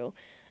drilling through,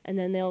 and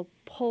then they'll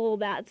pull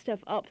that stuff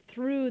up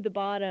through the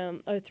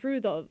bottom, or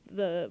through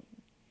the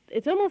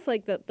it's almost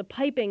like the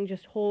piping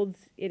just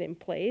holds it in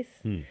place.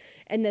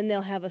 And then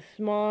they'll have a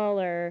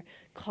smaller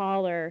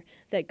collar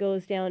that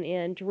goes down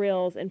in,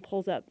 drills, and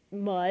pulls up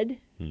mud.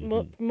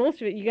 Most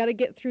of it, you got to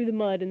get through the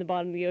mud in the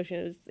bottom of the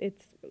ocean.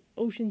 It's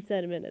ocean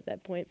sediment at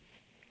that point.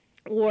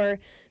 Or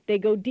they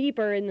go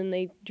deeper and then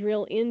they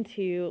drill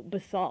into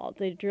basalt.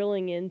 They're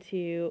drilling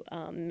into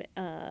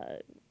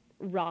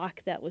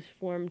rock that was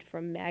formed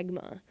from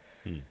magma.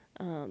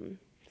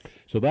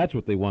 So that's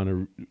what they want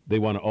to. They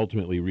want to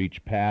ultimately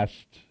reach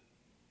past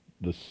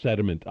the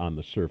sediment on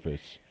the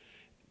surface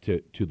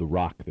to the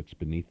rock that's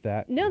beneath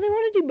that. No, they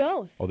want to do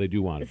both. Oh, they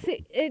do want to.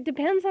 See, it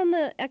depends on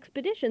the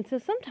expedition. So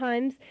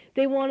sometimes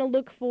they want to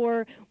look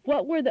for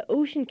what were the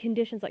ocean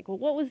conditions like. Well,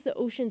 what was the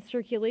ocean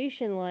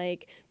circulation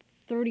like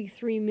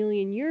 33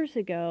 million years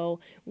ago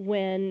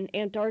when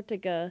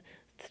Antarctica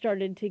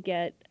started to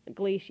get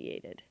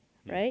glaciated,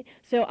 right?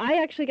 So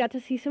I actually got to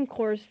see some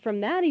cores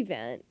from that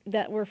event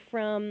that were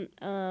from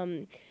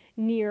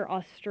near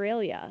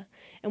Australia.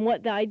 And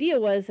what the idea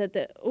was that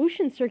the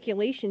ocean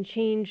circulation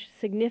changed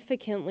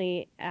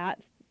significantly at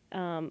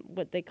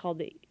what they call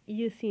the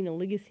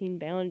Eocene-Oligocene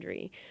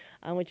boundary,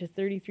 which is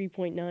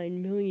 33.9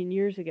 million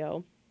years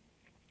ago.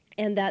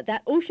 And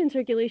that ocean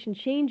circulation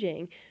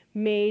changing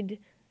made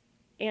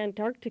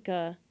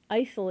Antarctica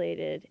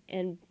isolated,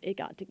 and it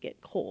got to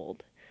get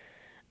cold.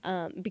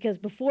 Because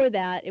before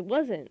that, it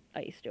wasn't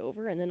iced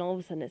over, and then all of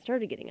a sudden it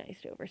started getting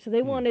iced over. So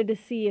they wanted to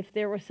see if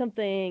there was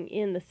something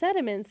in the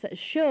sediments that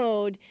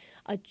showed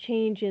a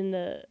change in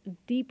the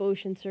deep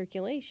ocean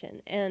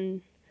circulation.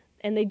 And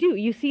they do.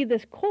 You see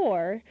this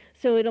core,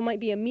 so it might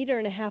be 1.5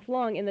 meters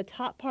long, and the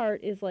top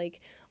part is like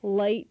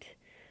light,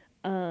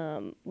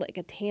 like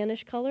a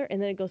tannish color,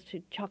 and then it goes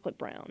to chocolate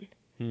brown.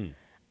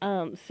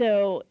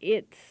 So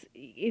it's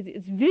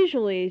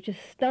visually just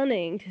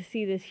stunning to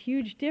see this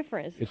huge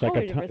difference. It's like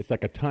it's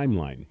like a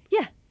timeline.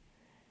 Yeah.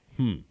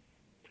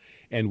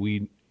 And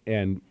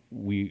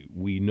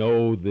we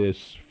know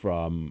this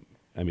from.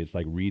 I mean, it's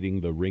like reading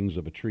the rings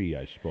of a tree,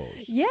 I suppose.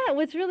 Yeah.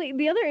 What's really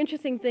the other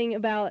interesting thing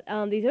about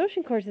these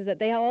ocean courses is that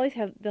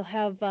they'll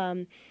have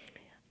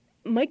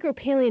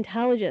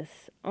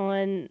micropaleontologists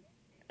on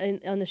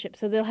the ship.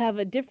 So they'll have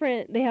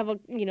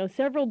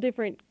several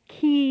different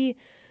key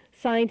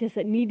scientists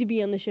that need to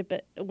be on the ship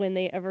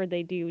whenever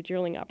they do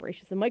drilling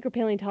operations. The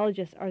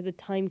micropaleontologists are the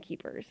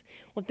timekeepers.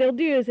 What they'll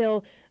do is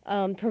they'll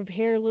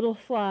prepare little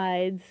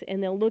slides,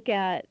 and they'll look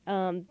at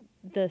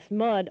this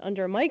mud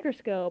under a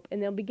microscope,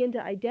 and they'll begin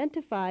to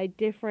identify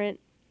different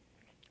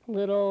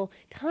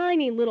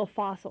tiny little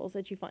fossils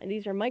that you find.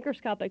 These are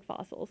microscopic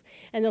fossils.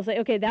 And they'll say,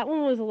 okay, that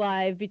one was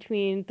alive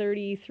between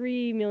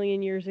 33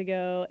 million years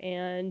ago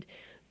and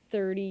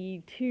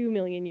 32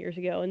 million years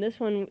ago, and this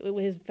one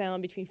was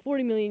found between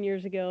 40 million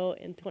years ago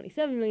and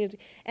 27 million years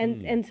ago.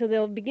 And so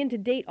they'll begin to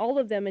date all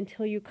of them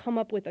until you come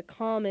up with a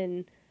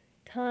common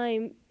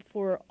time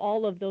for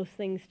all of those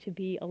things to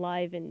be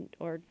alive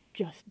or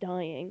just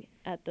dying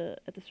at the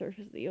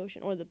surface of the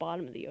ocean or the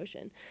bottom of the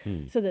ocean,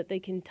 so that they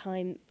can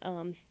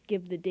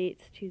give the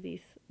dates to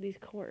these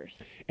cores.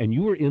 And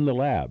you were in the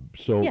lab,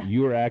 so Yeah.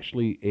 you were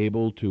actually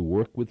able to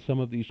work with some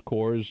of these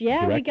cores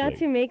directly. We got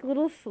to make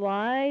little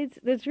slides.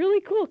 That's really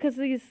cool because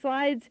these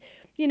slides,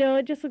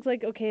 it just looks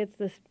like, okay, it's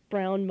this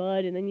brown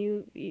mud, and then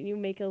you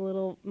make a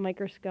little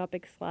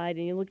microscopic slide,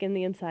 and you look in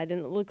the inside,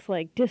 and it looks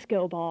like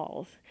disco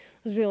balls.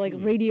 Those are like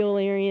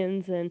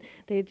radiolarians, and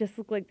they just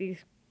look like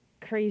these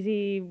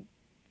crazy,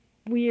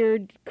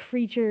 weird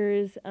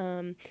creatures.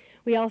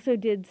 We also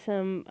did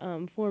some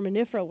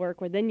foraminifera work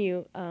where then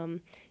you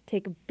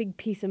take a big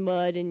piece of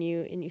mud and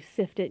you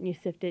sift it and you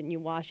sift it and you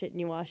wash it and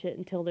you wash it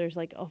until there's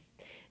like a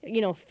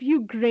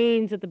few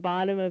grains at the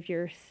bottom of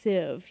your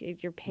sieve,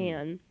 your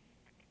pan.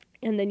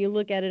 And then you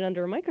look at it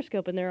under a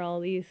microscope, and there are all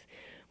these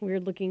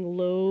weird-looking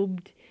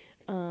lobed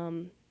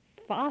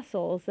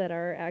fossils that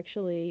are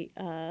actually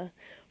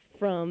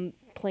from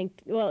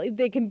plankton. Well,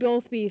 they can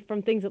both be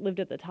from things that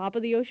lived at the top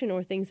of the ocean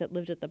or things that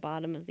lived at the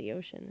bottom of the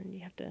ocean, and you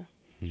have to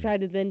try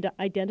to then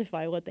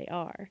identify what they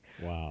are.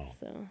 Wow.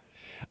 So.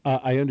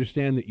 I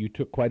understand that you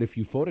took quite a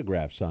few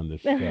photographs on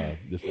this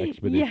this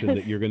expedition Yes.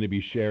 that you're going to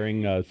be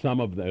sharing at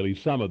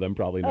least some of them,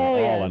 probably not all,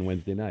 yes. on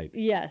Wednesday night.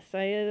 Yes,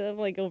 I have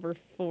like over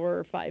 400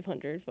 or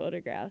 500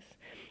 photographs.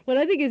 What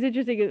I think is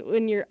interesting is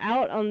when you're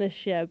out on the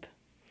ship,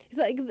 it's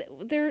like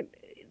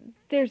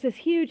there's this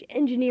huge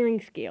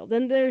engineering scale.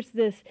 Then there's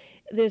this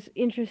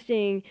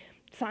interesting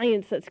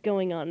science that's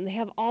going on. They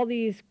have all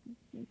these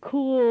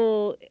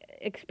cool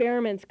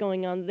experiments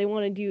going on that they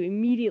want to do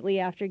immediately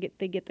after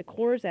they get the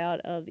cores out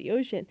of the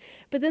ocean.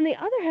 But then the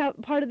other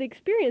part of the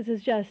experience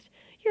is just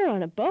you're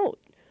on a boat.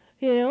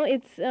 You know,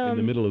 it's in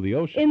the middle of the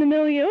ocean. In the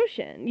middle of the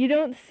ocean, you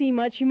don't see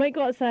much. You might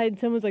go outside and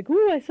someone's like,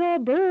 "Ooh, I saw a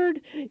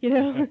bird," you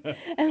know,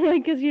 and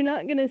like because you're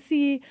not going to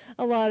see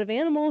a lot of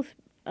animals,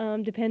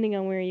 depending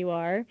on where you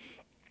are,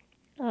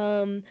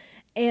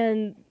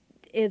 and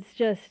it's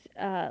just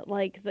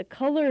like the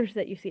colors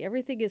that you see.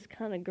 Everything is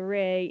kind of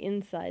gray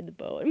inside the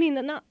boat. I mean,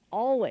 not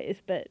always,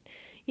 but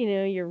you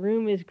know, your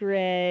room is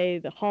gray,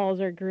 the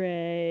halls are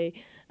gray.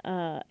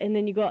 And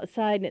then you go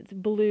outside and it's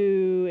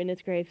blue and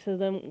it's gray. So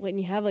then when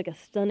you have like a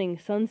stunning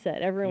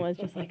sunset, everyone's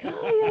just like, "Oh,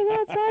 yeah,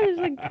 go outside. There's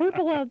like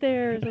purple out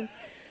there." So,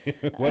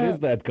 What is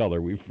that color?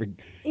 You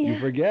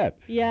forget.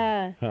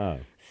 Yeah. Huh.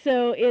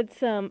 So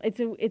it's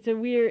a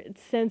weird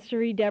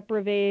sensory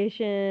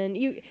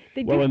deprivation.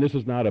 And this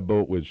is not a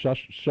boat with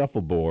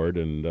shuffleboard,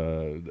 and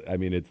I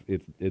mean,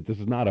 this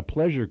is not a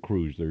pleasure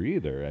cruiser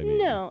either. I mean,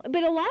 no,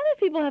 but a lot of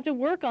people have to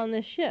work on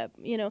this ship.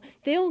 You know,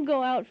 they'll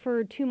go out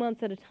for 2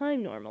 months at a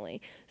time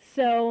normally.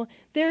 So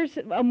there's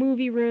a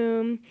movie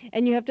room,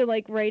 and you have to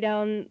like write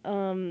on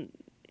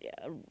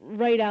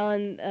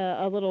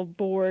a little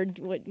board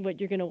what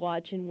you're going to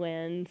watch and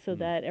when, so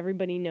that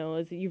everybody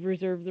knows that you've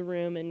reserved the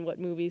room and what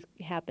movie's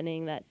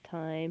happening that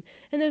time.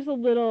 And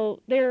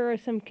there are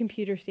some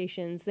computer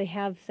stations. They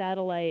have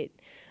satellite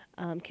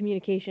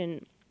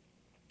communication,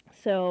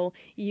 so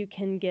you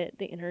can get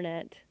the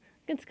internet.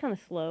 It's kind of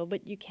slow,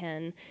 but you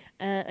can,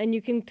 and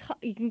you can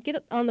get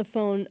on the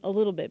phone a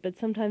little bit, but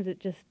sometimes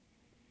it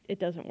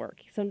doesn't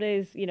work. Some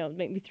days, you know,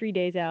 maybe 3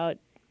 days out,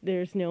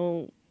 there's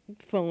no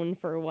phone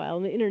for a while,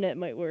 and the internet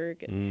might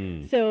work.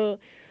 So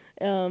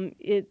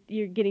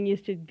you're getting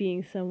used to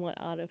being somewhat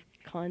out of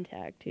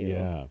contact too.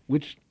 Yeah,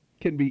 which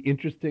can be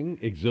interesting,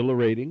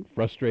 exhilarating,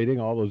 frustrating,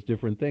 all those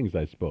different things,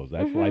 I suppose.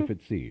 That's life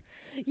at sea.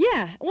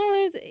 Yeah,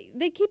 well,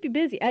 they keep you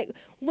busy.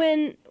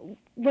 When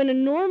a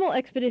normal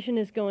expedition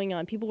is going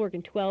on, people work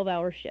in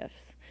 12-hour shifts.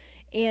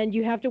 And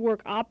you have to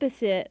work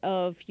opposite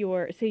of if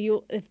you're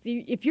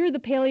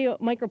the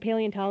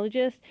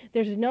micropaleontologist,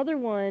 there's another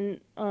one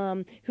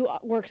who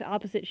works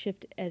opposite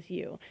shift as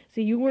you.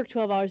 So you work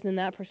 12 hours, and then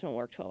that person will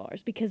work 12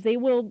 hours because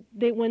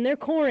when they're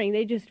coring,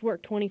 they just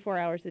work 24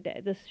 hours a day.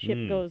 This ship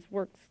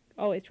works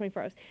always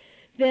 24 hours.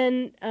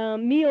 Then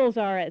meals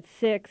are at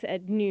 6,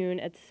 at noon,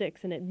 at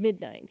 6, and at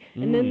midnight.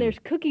 And then there's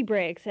cookie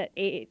breaks at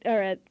 8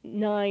 or at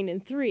 9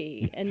 and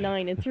 3, and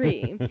 9 and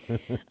 3.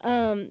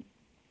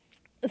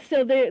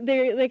 So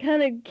they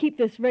kind of keep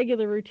this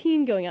regular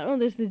routine going on. Oh,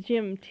 there's the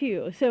gym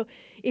too. So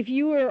if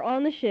you were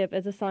on the ship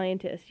as a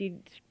scientist,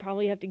 you'd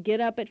probably have to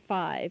get up at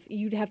 5.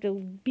 You'd have to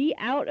be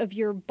out of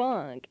your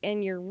bunk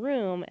and your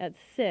room at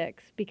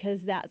 6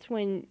 because that's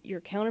when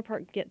your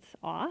counterpart gets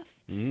off.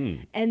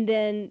 And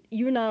then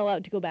you're not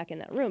allowed to go back in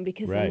that room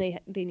because then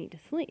they need to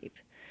sleep.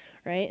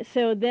 Right?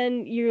 So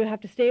then you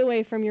have to stay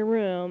away from your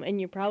room,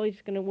 and you're probably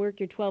just going to work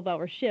your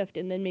 12-hour shift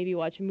and then maybe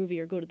watch a movie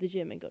or go to the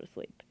gym and go to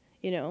sleep,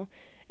 you know?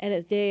 And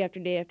it's day after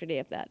day after day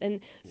of that. And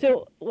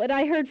so what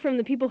I heard from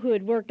the people who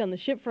had worked on the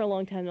ship for a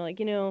long time, they're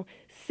like,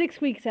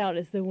 6 weeks out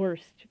is the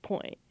worst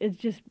point.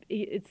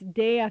 It's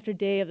day after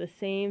day of the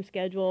same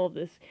schedule, of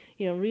this,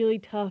 really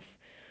tough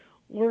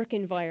work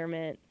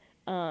environment.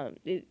 You've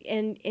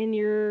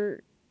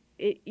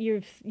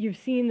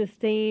seen the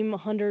same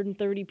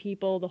 130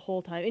 people the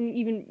whole time, and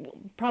even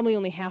probably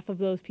only half of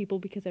those people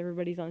because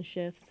everybody's on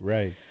shifts.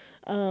 Right.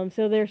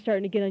 So they're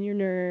starting to get on your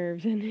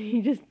nerves, and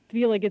you just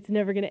feel like it's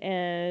never going to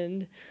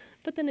end,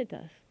 but then it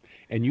does.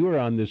 And you were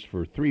on this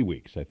for 3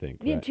 weeks, I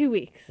think. Yeah, 2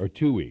 weeks. Or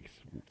 2 weeks.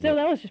 So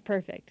that was just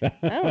perfect.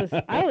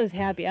 I was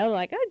happy. I was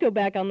like, I'd go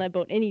back on that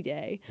boat any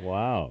day.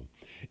 Wow.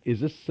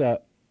 Is this?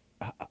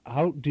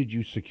 How did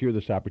you secure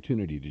this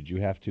opportunity? Did you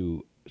have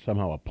to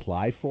somehow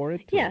apply for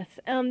it? Yes.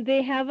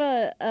 They have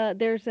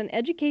there's an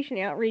education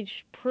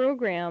outreach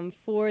program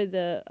for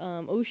the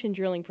ocean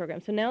drilling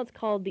program. So now it's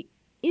called the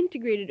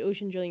Integrated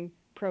Ocean Drilling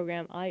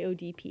Program,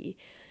 IODP.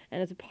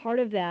 And as a part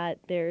of that,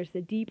 there's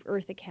the Deep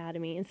Earth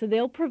Academy. And so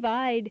they'll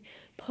provide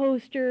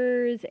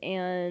posters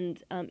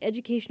and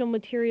educational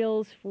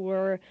materials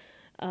for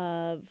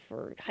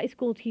high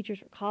school teachers,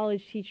 for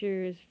college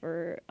teachers,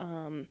 for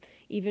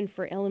even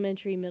for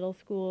elementary, middle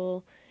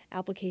school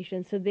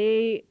applications. So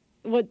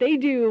what they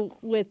do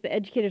with the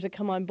educators that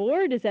come on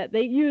board is that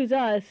they use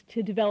us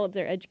to develop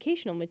their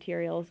educational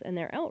materials and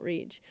their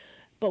outreach.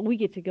 But we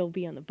get to go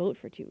be on the boat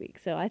for 2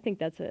 weeks, so I think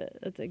that's a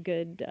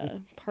good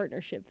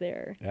partnership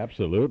there.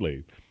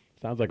 Absolutely,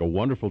 sounds like a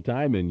wonderful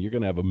time, and you're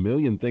going to have a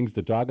million things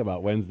to talk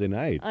about Wednesday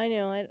night. I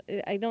know.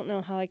 I don't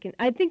know how I can.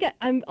 I think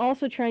I'm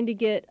also trying to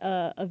get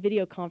a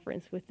video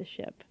conference with the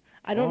ship.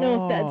 I don't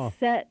know if that's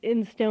set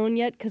in stone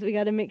yet because we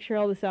got to make sure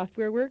all the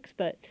software works,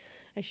 but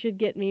I should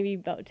get maybe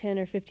about 10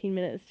 or 15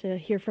 minutes to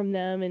hear from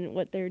them and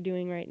what they're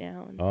doing right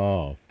now.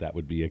 Oh, that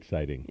would be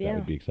exciting. Yeah. That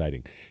would be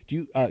exciting.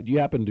 Do you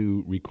happen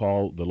to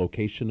recall the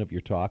location of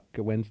your talk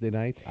Wednesday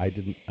night? I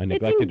didn't. I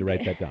neglected to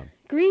write that down.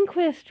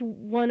 Greenquist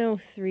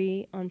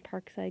 103 on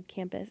Parkside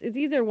campus. It's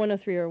either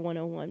 103 or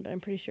 101, but I'm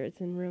pretty sure it's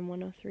in room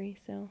 103.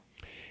 So.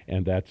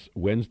 And that's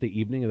Wednesday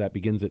evening, and that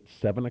begins at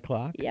 7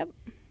 o'clock? Yep.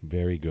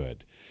 Very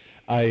good.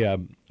 I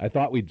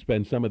thought we'd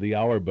spend some of the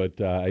hour,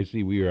 but I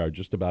see we are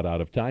just about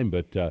out of time.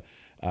 But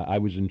I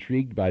was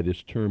intrigued by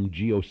this term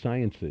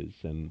geosciences,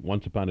 and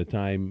once upon a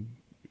time,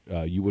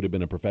 you would have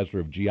been a professor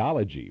of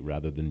geology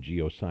rather than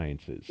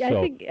geosciences. Yeah,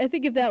 so, I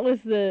think if that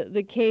was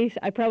the case,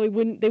 I probably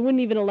wouldn't. They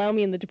wouldn't even allow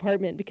me in the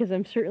department because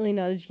I'm certainly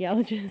not a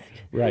geologist.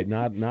 right,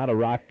 not a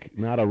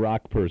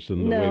rock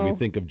person the way No. we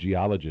think of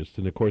geologists.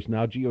 And of course,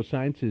 now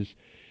geosciences.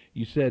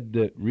 You said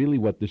that really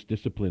what this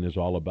discipline is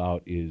all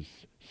about is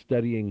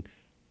studying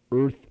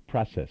Earth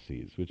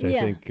processes, which I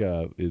Yeah. think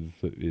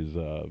is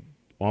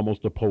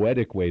almost a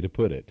poetic way to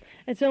put it.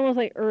 It's almost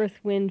like earth,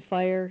 wind,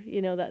 fire,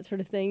 that sort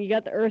of thing. You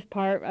got the earth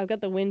part, I've got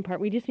the wind part.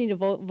 We just need a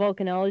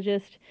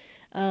volcanologist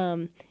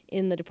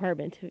in the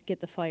department to get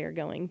the fire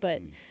going.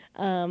 But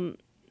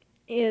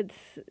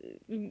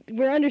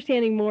we're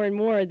understanding more and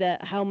more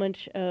that how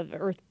much of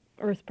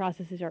Earth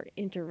processes are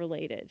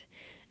interrelated.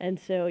 And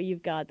so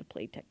you've got the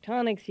plate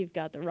tectonics, you've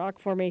got the rock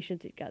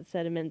formations, you've got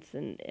sediments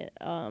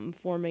and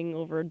forming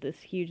over this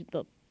huge,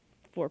 the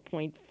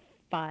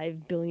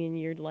 4.5 billion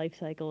year life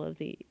cycle of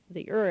the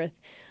Earth.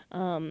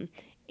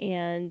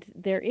 And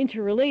they're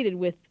interrelated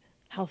with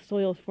how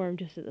soils form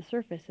just at the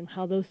surface and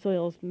how those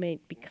soils may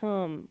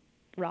become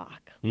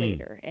rock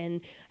later,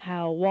 and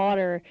how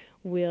water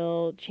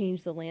will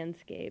change the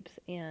landscapes.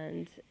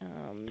 And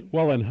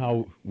and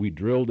how we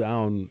drill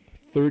down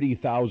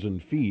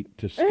 30,000 feet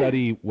to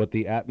study what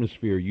the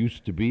atmosphere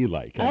used to be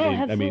like.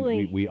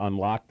 Absolutely. We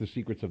unlock the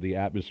secrets of the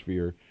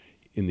atmosphere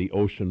in the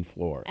ocean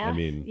floor.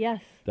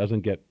 Yes.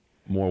 Doesn't get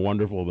more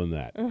wonderful than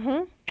that.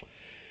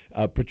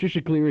 Uh-huh.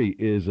 Patricia Cleary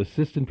is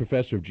assistant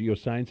professor of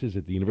geosciences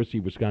at the University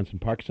of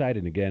Wisconsin-Parkside,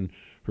 and again,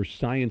 her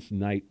science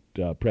night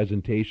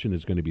presentation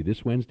is going to be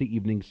this Wednesday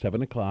evening,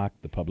 7 o'clock.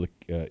 The public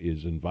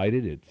is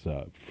invited. It's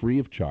free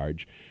of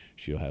charge.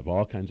 She'll have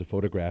all kinds of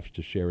photographs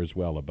to share as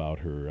well about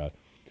her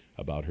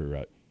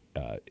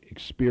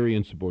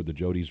experience aboard the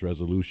Jody's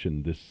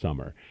Resolution this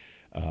summer.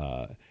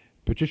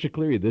 Patricia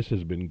Cleary, this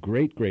has been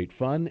great, great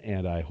fun,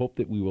 and I hope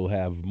that we will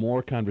have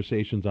more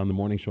conversations on the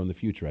morning show in the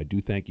future. I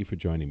do thank you for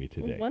joining me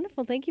today.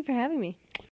 Wonderful. Thank you for having me.